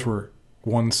Guide, and those were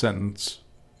 1-sentence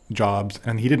jobs,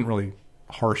 and he didn't really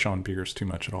harsh on beers too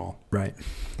much at all. Right.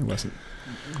 It wasn't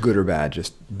good or bad,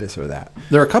 just this or that.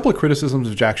 There are a couple of criticisms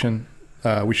of Jackson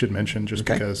we should mention, just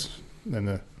because, in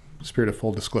the spirit of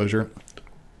full disclosure,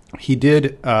 he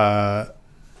did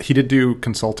do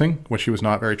consulting, which he was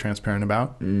not very transparent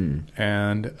about.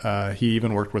 And he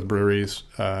even worked with breweries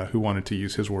who wanted to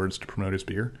use his words to promote his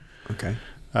beer. Okay.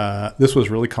 This was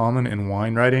really common in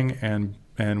wine writing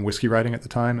and whiskey writing at the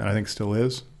time, and I think still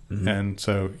is. And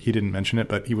so he didn't mention it,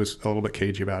 but he was a little bit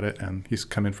cagey about it, and he's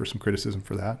come in for some criticism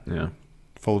for that. Yeah.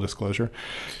 Full disclosure.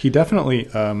 He definitely,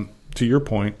 to your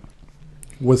point,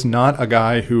 was not a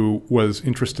guy who was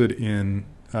interested in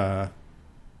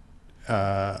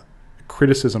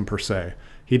criticism per se.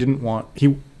 He didn't want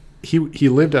he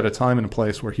lived at a time and a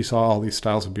place where he saw all these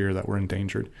styles of beer that were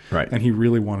endangered, right? And he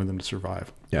really wanted them to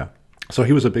survive. Yeah. So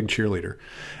he was a big cheerleader,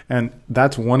 and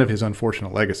that's one of his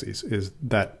unfortunate legacies, is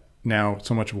that now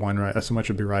so much of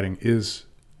beer writing is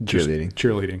just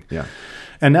cheerleading. Yeah.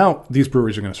 And now these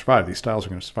breweries are going to survive. These styles are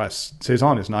going to survive.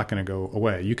 Saison is not going to go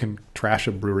away. You can trash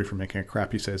a brewery for making a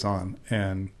crappy Saison,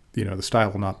 and the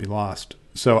style will not be lost.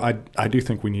 So I do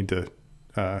think we need to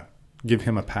give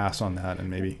him a pass on that, and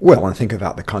maybe. Well, and think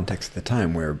about the context of the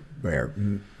time where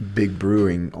big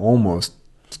brewing almost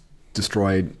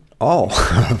destroyed all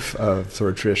of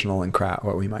sort of traditional and craft,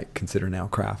 what we might consider now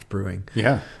craft brewing.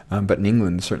 Yeah. But in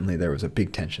England, certainly there was a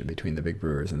big tension between the big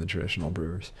brewers and the traditional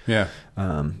brewers. Yeah.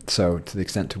 So to the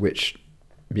extent to which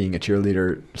being a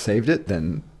cheerleader saved it,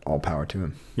 then all power to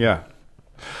him. Yeah.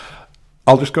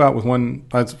 I'll just go out with one.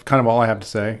 That's kind of all I have to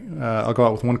say. I'll go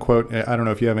out with one quote. I don't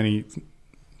know if you have any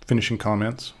finishing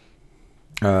comments.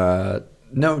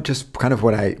 No, just kind of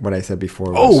what I said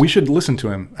before. Oh, we should listen to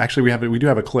him. Actually, we do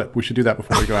have a clip. We should do that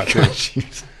before we go out too.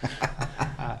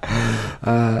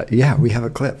 Yeah, we have a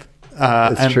clip.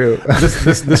 That's true.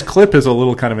 this clip is a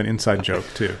little kind of an inside joke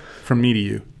too, from me to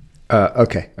you.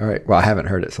 Okay, all right. Well, I haven't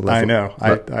heard it, so let's. I know.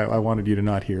 I wanted you to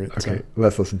not hear it. Okay, so.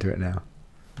 Let's listen to it now.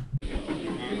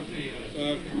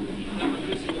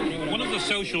 One of the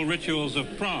social rituals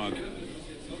of Prague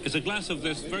is a glass of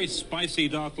this very spicy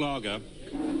dark lager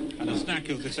and a snack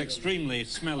of this extremely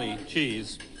smelly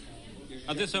cheese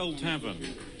at this old tavern.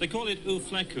 They call it U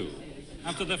Fleku,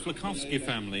 after the Flekovsky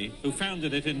family, who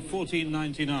founded it in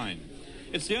 1499.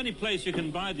 It's the only place you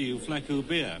can buy the U Fleku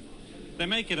beer. They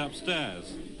make it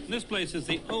upstairs. And this place is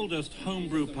the oldest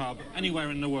homebrew pub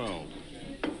anywhere in the world.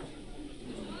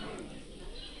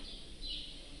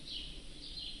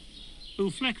 U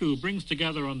Fleku brings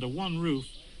together under one roof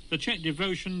the Czech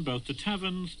devotion both to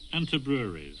taverns and to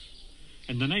breweries.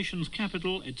 In the nation's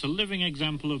capital, it's a living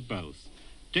example of both,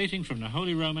 dating from the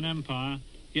Holy Roman Empire,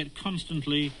 yet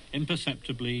constantly,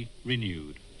 imperceptibly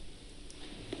renewed.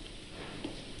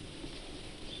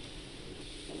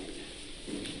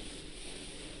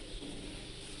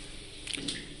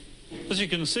 As you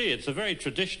can see, it's a very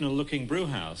traditional-looking brew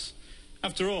house.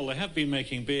 After all, they have been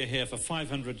making beer here for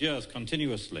 500 years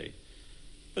continuously.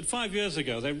 But 5 years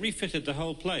ago, they refitted the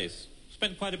whole place,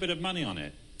 spent quite a bit of money on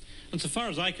it. And so far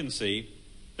as I can see,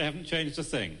 they haven't changed a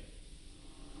thing.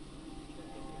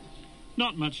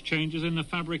 Not much changes in the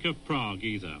fabric of Prague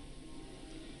either.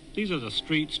 These are the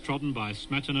streets trodden by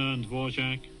Smetana and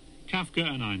Dvorak, Kafka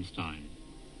and Einstein.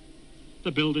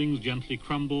 The buildings gently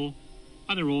crumble,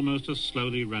 and are almost as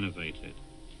slowly renovated.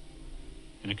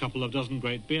 In a couple of dozen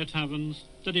great beer taverns,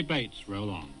 the debates roll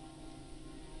on.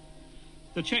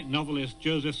 The Czech novelist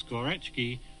Josef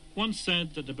Skvorecky once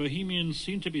said that the Bohemians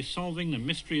seem to be solving the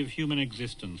mystery of human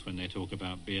existence when they talk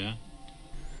about beer.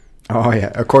 Oh,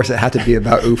 yeah. Of course, it had to be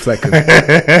about U Fleku.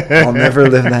 I'll never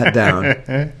live that down.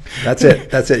 That's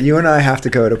it. You and I have to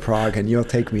go to Prague, and you'll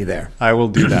take me there. I will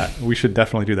do that. We should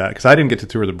definitely do that, because I didn't get to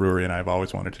tour the brewery, and I've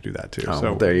always wanted to do that, too. Oh, so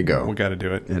well, there you go. We got to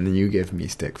do it. And then you give me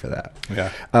stick for that.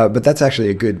 Yeah. But that's actually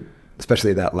a good,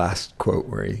 especially that last quote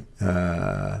where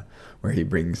he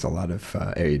brings a lot of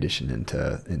erudition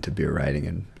into beer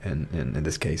writing, and in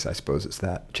this case, I suppose it's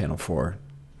that Channel 4.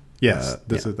 Yes,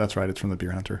 that's right. It's from the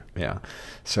Beer Hunter. Yeah.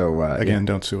 So again,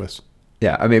 don't sue us.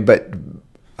 Yeah, I mean, but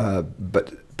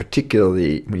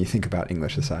particularly when you think about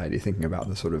English society, thinking about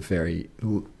the sort of very,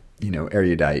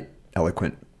 erudite,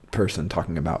 eloquent person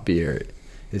talking about beer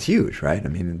is huge, right? I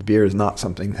mean, beer is not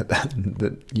something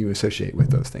that you associate with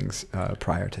those things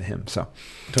prior to him. So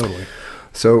totally.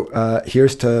 So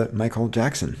here's to Michael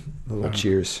Jackson. A little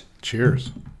cheers.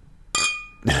 Cheers.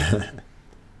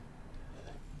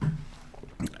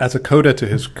 As a coda to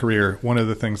his career, one of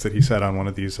the things that he said on one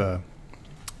of these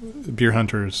Beer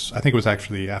Hunters, I think it was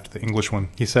actually after the English one,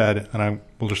 he said, and I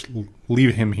will just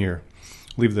leave him here,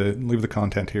 leave the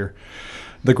content here.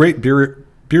 The great beer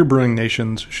brewing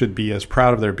nations should be as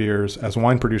proud of their beers as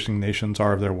wine producing nations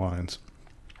are of their wines.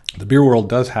 The beer world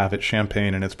does have its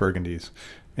champagne and its burgundies,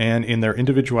 and in their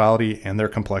individuality and their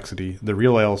complexity, the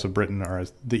real ales of Britain are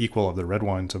as the equal of the red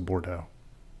wines of Bordeaux.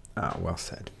 Well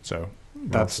said. So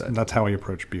that's how we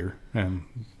approach beer, and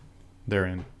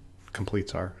therein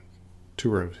completes our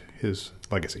tour of his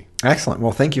legacy. Excellent.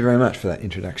 Well, thank you very much for that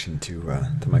introduction to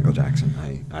Michael Jackson.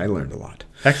 I learned a lot.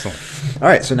 Excellent. All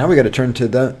right, so now we got to turn to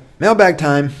the mailbag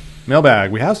time.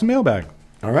 Mailbag. We have some mailbag.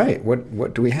 All right.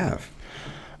 What do we have?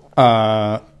 You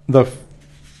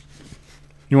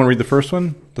want to read the first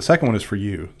one? The second one is for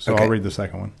you, so okay. I'll read the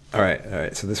second one. All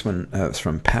right. So this one is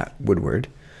from Pat Woodward.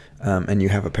 And you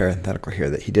have a parenthetical here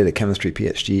that he did a chemistry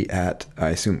PhD at, I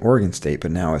assume, Oregon State, but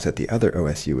now is at the other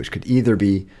OSU, which could either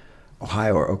be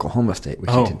Ohio or Oklahoma State. Which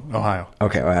Ohio.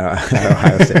 Okay,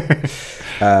 Ohio State.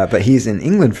 But he's in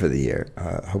England for the year,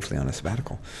 hopefully on a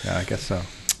sabbatical. Yeah, I guess so.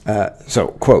 So,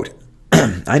 quote,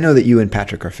 I know that you and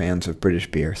Patrick are fans of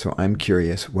British beer, so I'm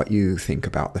curious what you think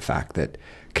about the fact that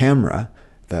CAMRA,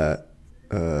 the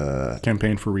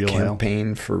Campaign for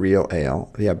Real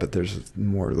Ale. Yeah, but there's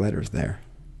more letters there.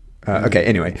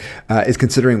 Anyway, is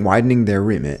considering widening their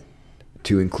remit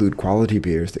to include quality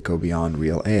beers that go beyond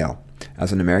real ale.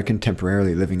 As an American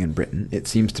temporarily living in Britain, it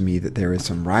seems to me that there is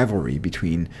some rivalry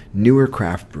between newer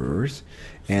craft brewers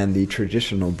and the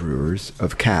traditional brewers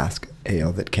of cask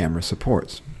ale that CAMRA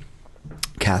supports.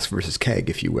 Cask versus keg,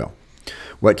 if you will.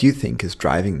 What do you think is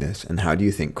driving this, and how do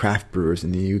you think craft brewers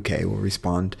in the UK will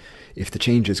respond if the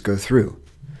changes go through?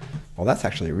 Well, that's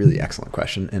actually a really excellent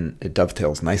question, and it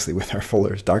dovetails nicely with our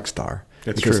Fuller's Dark Star.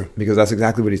 It's true. Because that's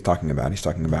exactly what he's talking about. He's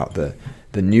talking about the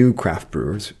new craft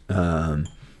brewers,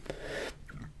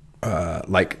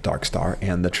 like Dark Star,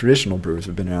 and the traditional brewers who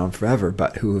have been around forever,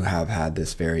 but who have had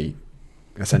this very,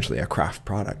 essentially a craft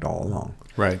product all along.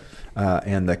 Right.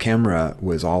 And the camera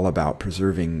was all about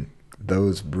preserving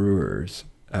those brewers.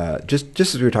 Just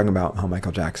as we were talking about how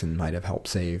Michael Jackson might have helped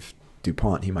save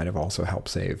DuPont, he might have also helped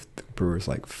save brewers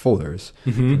like Fuller's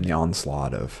from the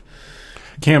onslaught of...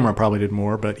 Camera probably did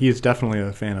more, but he's definitely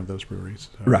a fan of those breweries.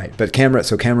 So. Right, but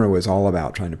Camera was all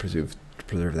about trying to preserve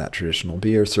that traditional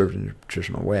beer served in a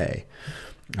traditional way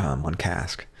on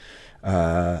cask.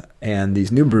 And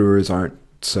these new brewers aren't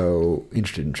so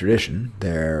interested in tradition.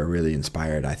 They're really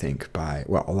inspired, I think, by,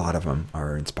 well, a lot of them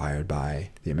are inspired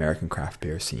by the American craft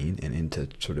beer scene and into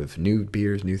sort of new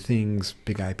beers, new things,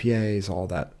 big IPAs, all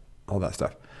that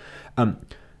stuff.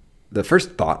 The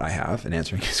first thought I have in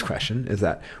answering his question is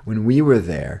that when we were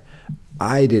there,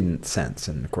 I didn't sense,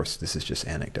 and of course this is just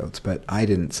anecdotes, but I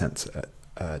didn't sense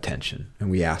tension. And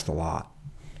we asked a lot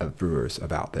of brewers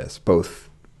about this, both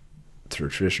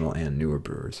through traditional and newer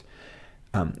brewers.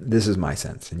 This is my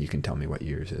sense, and you can tell me what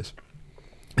yours is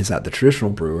that the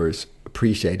traditional brewers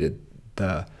appreciated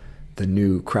the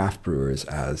new craft brewers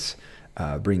as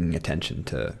bringing attention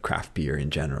to craft beer in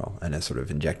general and as sort of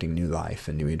injecting new life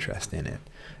and new interest in it,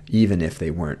 even if they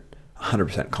weren't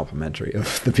 100% complimentary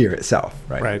of the beer itself,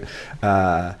 right?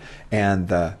 Right. And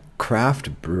the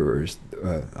craft brewers,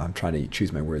 I'm trying to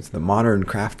choose my words, the modern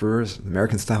craft brewers,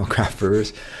 American-style craft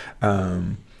brewers,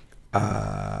 I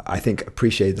think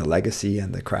appreciated the legacy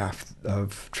and the craft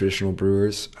of traditional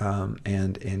brewers,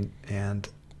 and in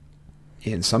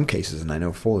some cases, and I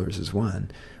know Fuller's is one,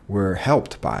 were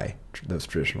helped by those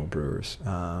traditional brewers.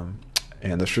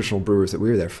 And the traditional brewers that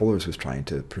we were there, Fuller's was trying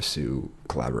to pursue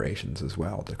collaborations as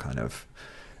well to kind of,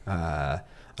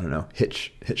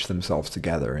 hitch themselves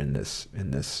together in this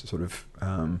sort of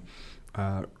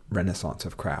renaissance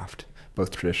of craft,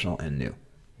 both traditional and new.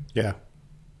 Yeah.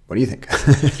 What do you think?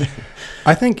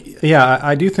 I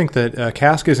do think that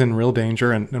cask is in real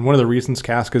danger, and one of the reasons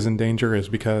cask is in danger is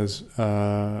because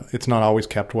it's not always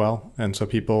kept well, and so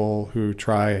people who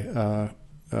try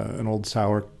an old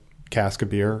sour cask of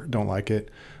beer don't like it.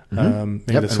 Maybe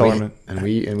the cellarman, and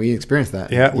we experienced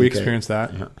that. Yeah, we experienced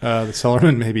that. Yeah. The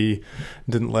cellarman maybe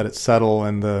didn't let it settle,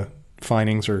 and the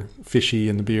finings are fishy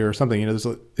in the beer or something.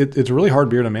 It's a really hard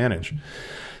beer to manage.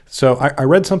 So I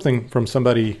read something from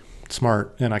somebody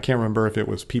smart, and I can't remember if it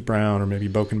was Pete Brown or maybe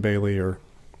Boken Bailey or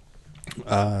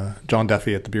John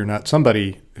Duffy at the Beer Nut.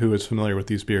 Somebody who is familiar with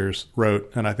these beers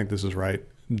wrote, and I think this is right,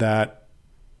 that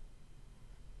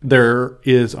there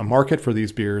is a market for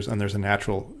these beers and there's a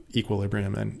natural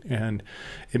equilibrium, and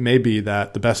it may be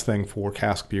that the best thing for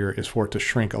cask beer is for it to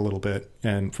shrink a little bit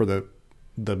and for the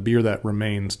beer that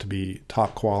remains to be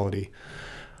top quality,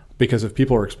 because if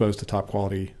people are exposed to top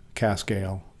quality cask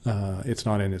ale, it's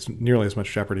not in nearly as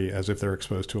much jeopardy as if they're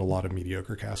exposed to a lot of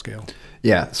mediocre cask ale.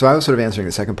 Yeah, so I was sort of answering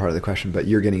the second part of the question, but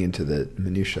you're getting into the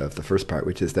minutia of the first part,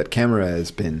 which is that Camera has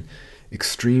been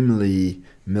extremely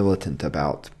militant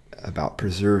about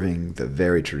preserving the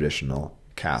very traditional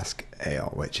cask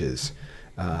ale, which is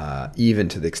even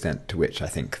to the extent to which I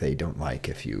think they don't like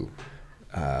if you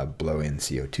blow in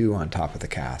CO2 on top of the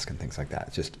cask and things like that.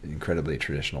 It's just incredibly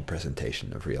traditional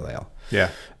presentation of real ale. Yeah.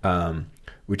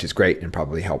 Which is great and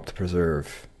probably helped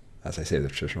preserve, as I say, the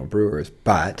traditional brewers,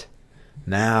 but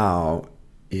now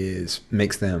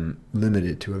makes them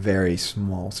limited to a very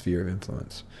small sphere of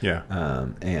influence. Yeah.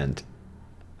 And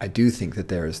I do think that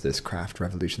there is this craft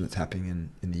revolution that's happening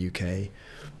in the UK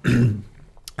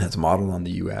that's modeled on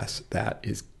the US that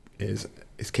is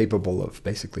capable of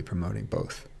basically promoting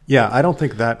both. Yeah, I don't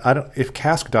think that if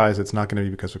cask dies, it's not going to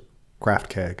be because of craft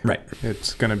keg. Right.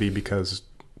 It's going to be because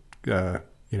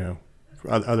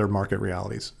other market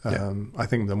realities. Yeah. I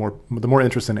think the more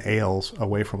interest in ales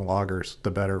away from lagers,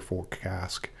 the better for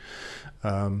cask.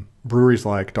 Breweries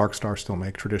like Dark Star still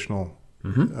make traditional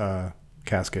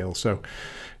cask ales. So,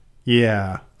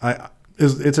 yeah,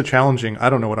 it's a challenging. I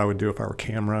don't know what I would do if I were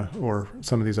Camera or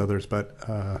some of these others, but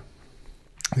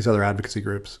these other advocacy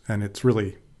groups, and it's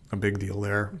really a big deal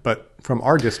there. But from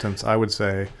our distance, I would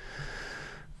say.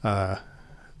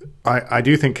 I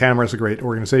do think Camera is a great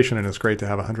organization, and it's great to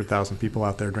have 100,000 people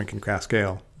out there drinking cask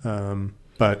ale.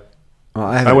 But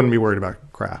I wouldn't be worried about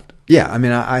craft. Yeah, I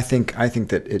mean, I think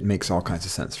that it makes all kinds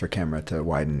of sense for Camera to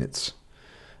widen its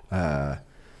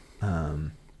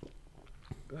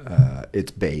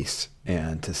base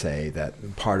and to say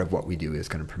that part of what we do is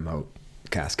going to promote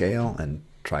cask ale, and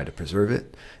try to preserve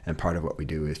it, and part of what we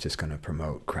do is just going to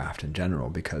promote craft in general,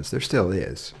 because there still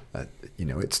is,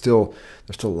 there's still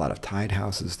a lot of tied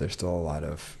houses. There's still a lot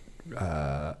of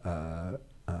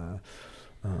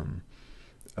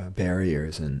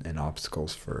barriers and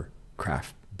obstacles for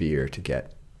craft beer to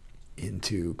get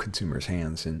into consumers'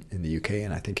 hands in the UK,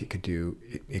 and I think it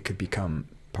could become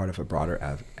part of a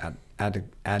broader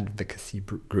advocacy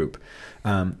group,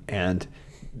 and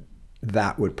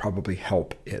that would probably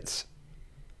help its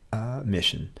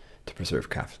mission to preserve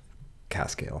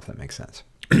cask ale, if that makes sense.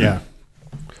 Yeah.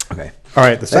 Okay. All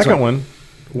right. The second one,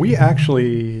 we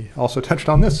actually also touched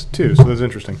on this too, so this is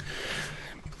interesting.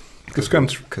 This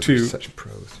comes to such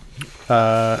pros.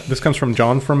 This comes from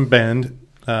John from Bend.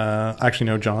 I actually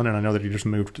know John, and I know that he just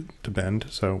moved to Bend.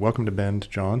 So welcome to Bend,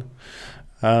 John.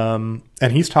 And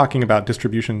he's talking about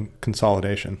distribution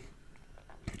consolidation.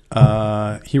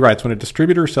 He writes, when a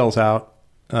distributor sells out,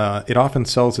 it often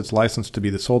sells its license to be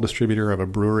the sole distributor of a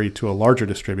brewery to a larger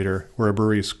distributor, where a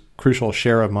brewery's crucial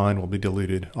share of mind will be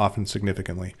diluted, often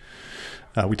significantly.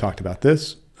 We talked about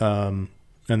this, and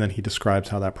then he describes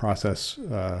how that process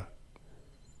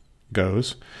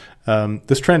goes.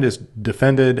 This trend is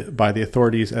defended by the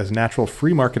authorities as natural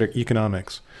free market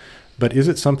economics. But is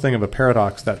it something of a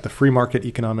paradox that the free market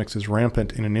economics is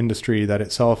rampant in an industry that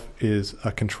itself is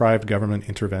a contrived government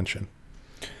intervention?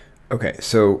 Okay,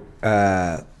 so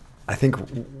I think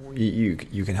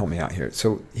you can help me out here.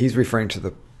 So he's referring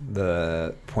to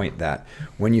the point that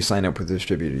when you sign up with a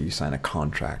distributor, you sign a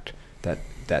contract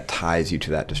that ties you to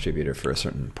that distributor for a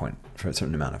certain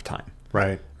amount of time.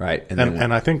 Right. Right.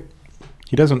 And I think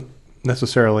he doesn't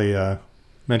necessarily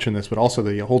mention this, but also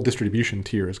the whole distribution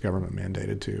tier is government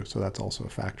mandated too. So that's also a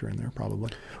factor in there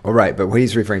probably. Well, right. But what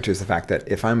he's referring to is the fact that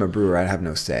if I'm a brewer, I have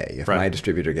no say. If my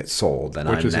distributor gets sold, then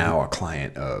I'm now a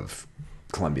client of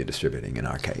Columbia Distributing in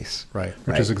our case. Right.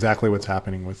 Which is exactly what's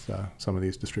happening with some of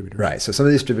these distributors. Right. So some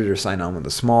of these distributors sign on with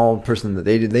a small person that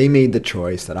they made the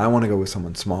choice that I want to go with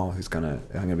someone small who's I'm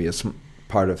going to be a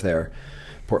part of their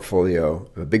portfolio,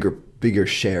 a bigger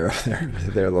share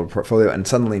of their little portfolio, and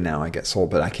suddenly now I get sold,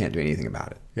 but I can't do anything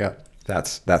about it. Yeah.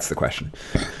 That's the question.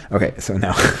 Okay, so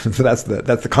now that's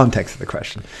the context of the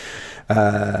question.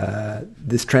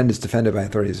 This trend is defended by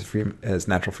authorities as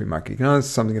natural free market economics,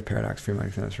 something of paradox. Free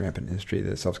market economics rampant industry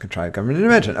that self-contrived government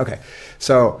intervention. Okay,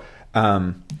 so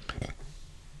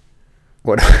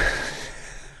what?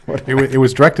 It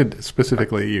was directed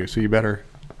specifically at you, so you better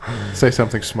say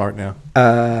something smart now.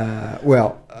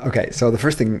 Well, okay. So the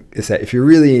first thing is that if you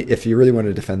really want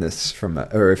to defend this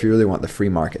or if you really want the free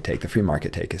market take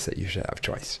is that you should have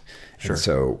choice. Sure. And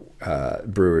so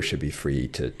brewers should be free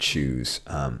to choose.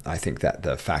 I think that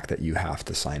the fact that you have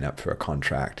to sign up for a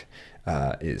contract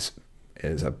is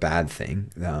a bad thing.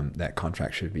 That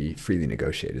contract should be freely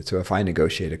negotiated. So if I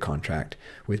negotiate a contract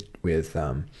with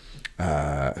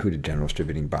who did General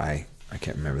Distributing buy? I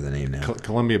can't remember the name now.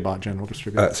 Columbia bought General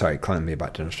Distributing. Columbia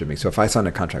bought General Distributing. So if I sign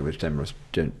a contract with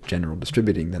General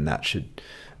Distributing, then that should,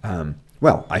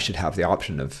 I should have the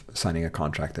option of signing a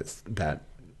contract that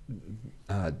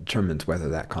determines whether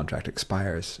that contract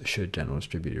expires should General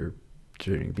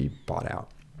Distributing be bought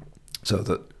out. So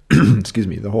the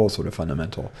whole sort of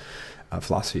fundamental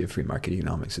philosophy of free market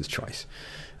economics is choice.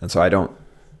 And so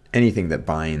anything that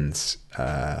binds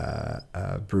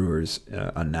brewers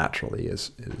unnaturally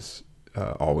is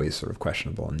always sort of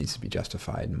questionable and needs to be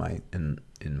justified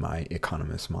in my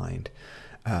economist's mind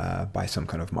by some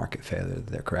kind of market failure that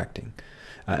they're correcting.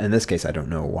 In this case, I don't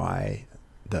know why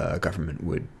the government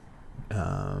would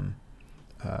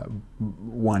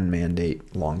one,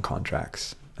 mandate long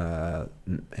contracts,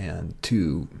 and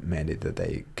two, mandate that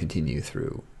they continue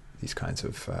through these kinds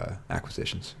of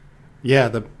acquisitions. Yeah,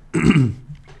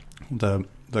 the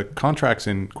contracts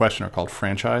in question are called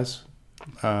franchise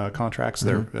contracts.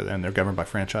 Mm-hmm. They're governed by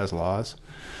franchise laws,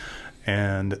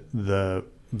 and the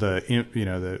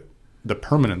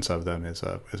permanence of them is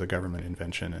a government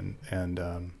invention, and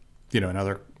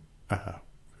another.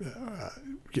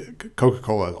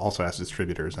 Coca-Cola also has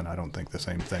distributors, and I don't think the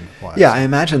same thing applies. Yeah, I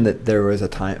imagine that there was a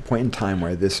point in time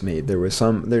where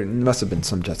there must have been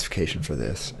some justification for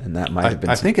this, and that might have been.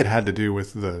 I think it had to do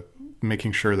with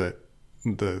making sure that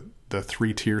the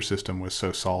 3-tier system was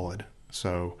so solid.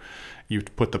 So you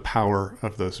put the power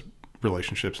of those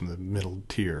relationships in the middle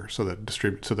tier, so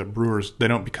that brewers, they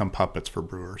don't become puppets for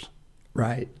brewers.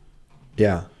 Right.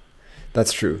 Yeah.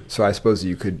 That's true. So I suppose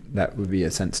that would be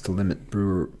a sense to limit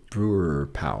brewery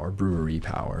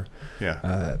power.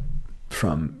 Yeah.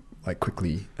 From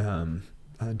quickly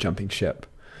jumping ship.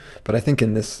 But I think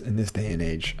in this day and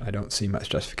age, I don't see much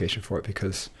justification for it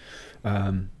because,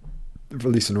 at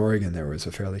least in Oregon, there was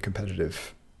a fairly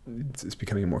competitive it's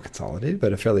becoming more consolidated,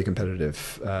 but a fairly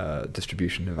competitive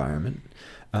distribution environment,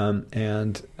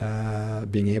 and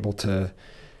being able to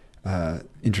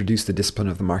introduce the discipline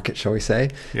of the market, shall we say,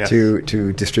 yes.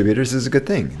 to distributors is a good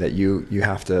thing. That you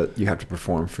have to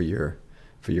perform for your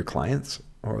clients,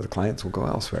 or the clients will go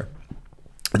elsewhere.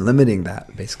 And limiting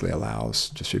that basically allows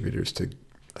distributors to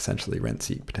essentially rent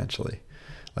seat potentially.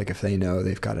 Like if they know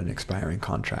they've got an expiring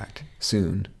contract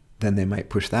soon, then they might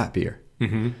push that beer.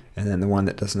 Mm-hmm. And then the one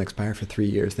that doesn't expire for 3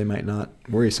 years, they might not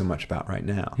worry so much about right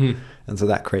now. And so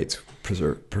that creates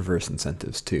perverse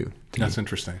incentives too. That's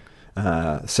interesting.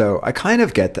 So I kind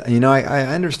of get that.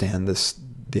 I understand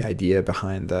the idea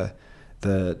behind the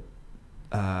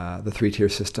 3-tier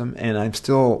system, and I'm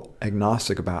still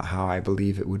agnostic about how I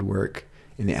believe it would work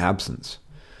in the absence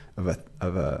of a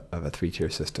 3-tier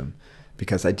system,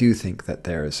 because I do think that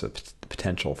there is a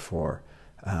potential for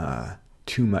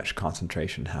too much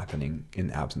concentration happening in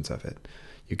the absence of it.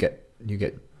 You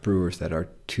get brewers that are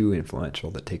too influential,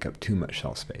 that take up too much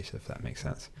shelf space, if that makes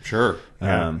sense. Sure.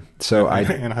 Yeah. So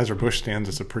Anheuser-Busch stands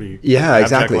as a pretty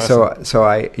exactly. Lesson. So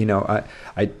I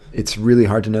it's really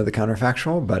hard to know the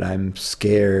counterfactual, but I'm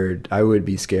scared. I would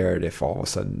be scared if all of a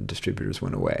sudden distributors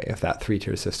went away, if that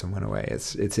 3-tier system went away.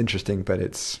 It's interesting, but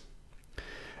it's,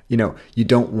 you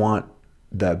don't want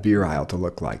the beer aisle to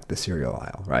look like the cereal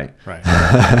aisle, right? Right.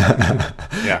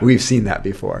 Yeah. We've seen that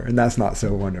before, and that's not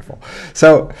so wonderful.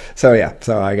 So yeah.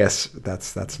 So I guess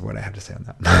that's what I have to say on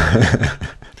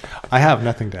that. I have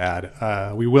nothing to add.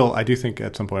 I do think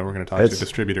at some point we're going to talk to a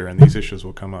distributor, and these issues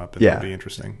will come up, and it'll be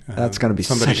interesting. That's going to be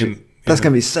such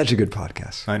a good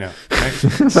podcast. I know.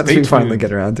 Once we finally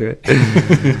get around to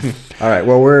it. All right.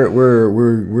 Well,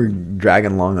 we're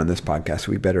dragging along on this podcast.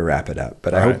 We better wrap it up.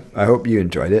 But I hope you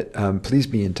enjoyed it. Please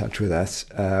be in touch with us.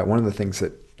 One of the things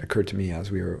that occurred to me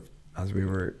as we were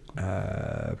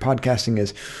podcasting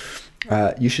is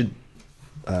you should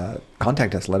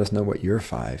contact us. Let us know what your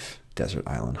 5 desert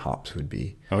island hops would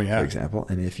be. Oh yeah. For example,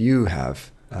 and if you have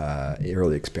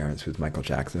early experience with Michael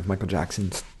Jackson, if Michael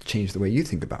Jackson's changed the way you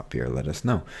think about beer, let us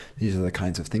know. These are the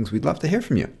kinds of things we'd love to hear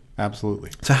from you.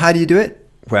 Absolutely. So how do you do it?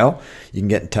 Well, you can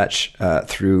get in touch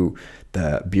through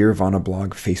the Beervana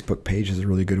blog Facebook page is a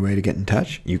really good way to get in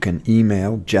touch. You can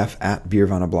email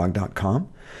jeff@beervanablog.com.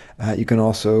 You can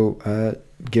also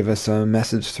give us a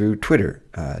message through Twitter.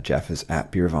 Jeff is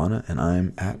 @Beervana and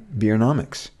I'm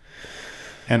 @Beernomics.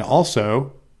 And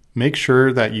also, make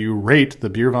sure that you rate the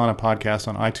Beervana podcast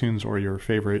on iTunes or your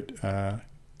favorite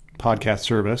podcast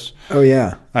service. Oh,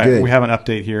 yeah. Good. We have an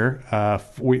update here.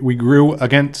 We grew,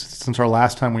 again, since our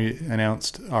last time we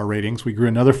announced our ratings, we grew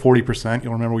another 40%.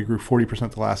 You'll remember we grew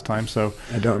 40% the last time. So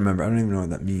I don't remember. I don't even know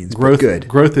what that means. Growth, good.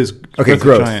 Growth is okay.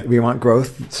 Growth. Giant. We want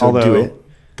growth, so Although, do it.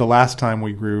 The last time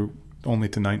we grew only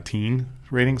to 19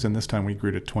 ratings, and this time we grew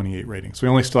to 28 ratings. So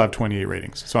we only still have 28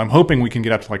 ratings. So I'm hoping we can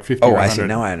get up to like 50 or 100. I see.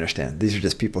 Now I understand. These are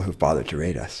just people who've bothered to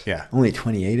rate us. Yeah. Only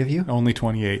 28 of you? Only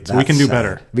 28. So we can do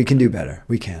better. We can do better.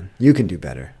 We can. You can do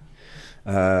better.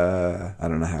 I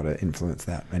don't know how to influence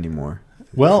that anymore.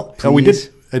 Well, we are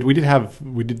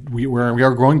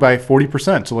growing by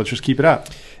 40%, so let's just keep it up.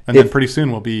 And then pretty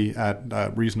soon we'll be at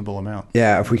a reasonable amount.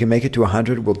 Yeah, if we can make it to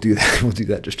 100, we'll do that. We'll do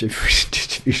that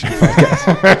distribution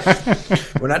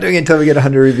podcast. We're not doing it until we get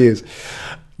 100 reviews.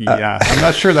 Yeah, I'm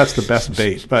not sure that's the best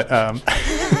bait, but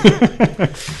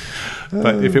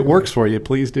but if it works for you,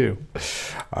 please do.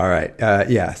 All right.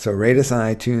 So rate us on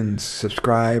iTunes,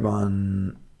 subscribe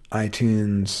on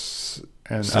iTunes,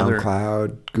 and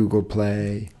SoundCloud, Google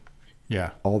Play.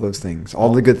 Yeah. All those things.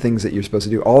 All the good things that you're supposed to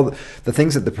do. All the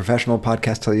things that the professional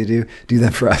podcasts tell you to do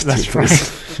them for us. That's right.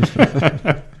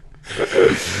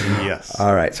 Yes.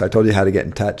 All right. So I told you how to get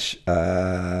in touch.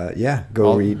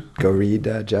 Go read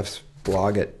Jeff's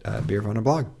blog at Beervana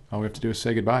blog. All we have to do is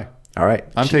say goodbye. All right.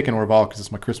 I'm taking Orval because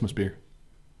it's my Christmas beer.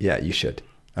 Yeah, you should.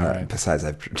 All right. Besides,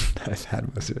 I've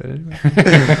had most of it anyway.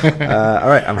 All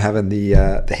right. I'm having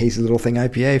the Hazy Little Thing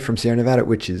IPA from Sierra Nevada,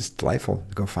 which is delightful.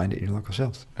 Go find it in your local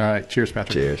shelves. All right. Cheers,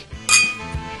 Patrick. Cheers.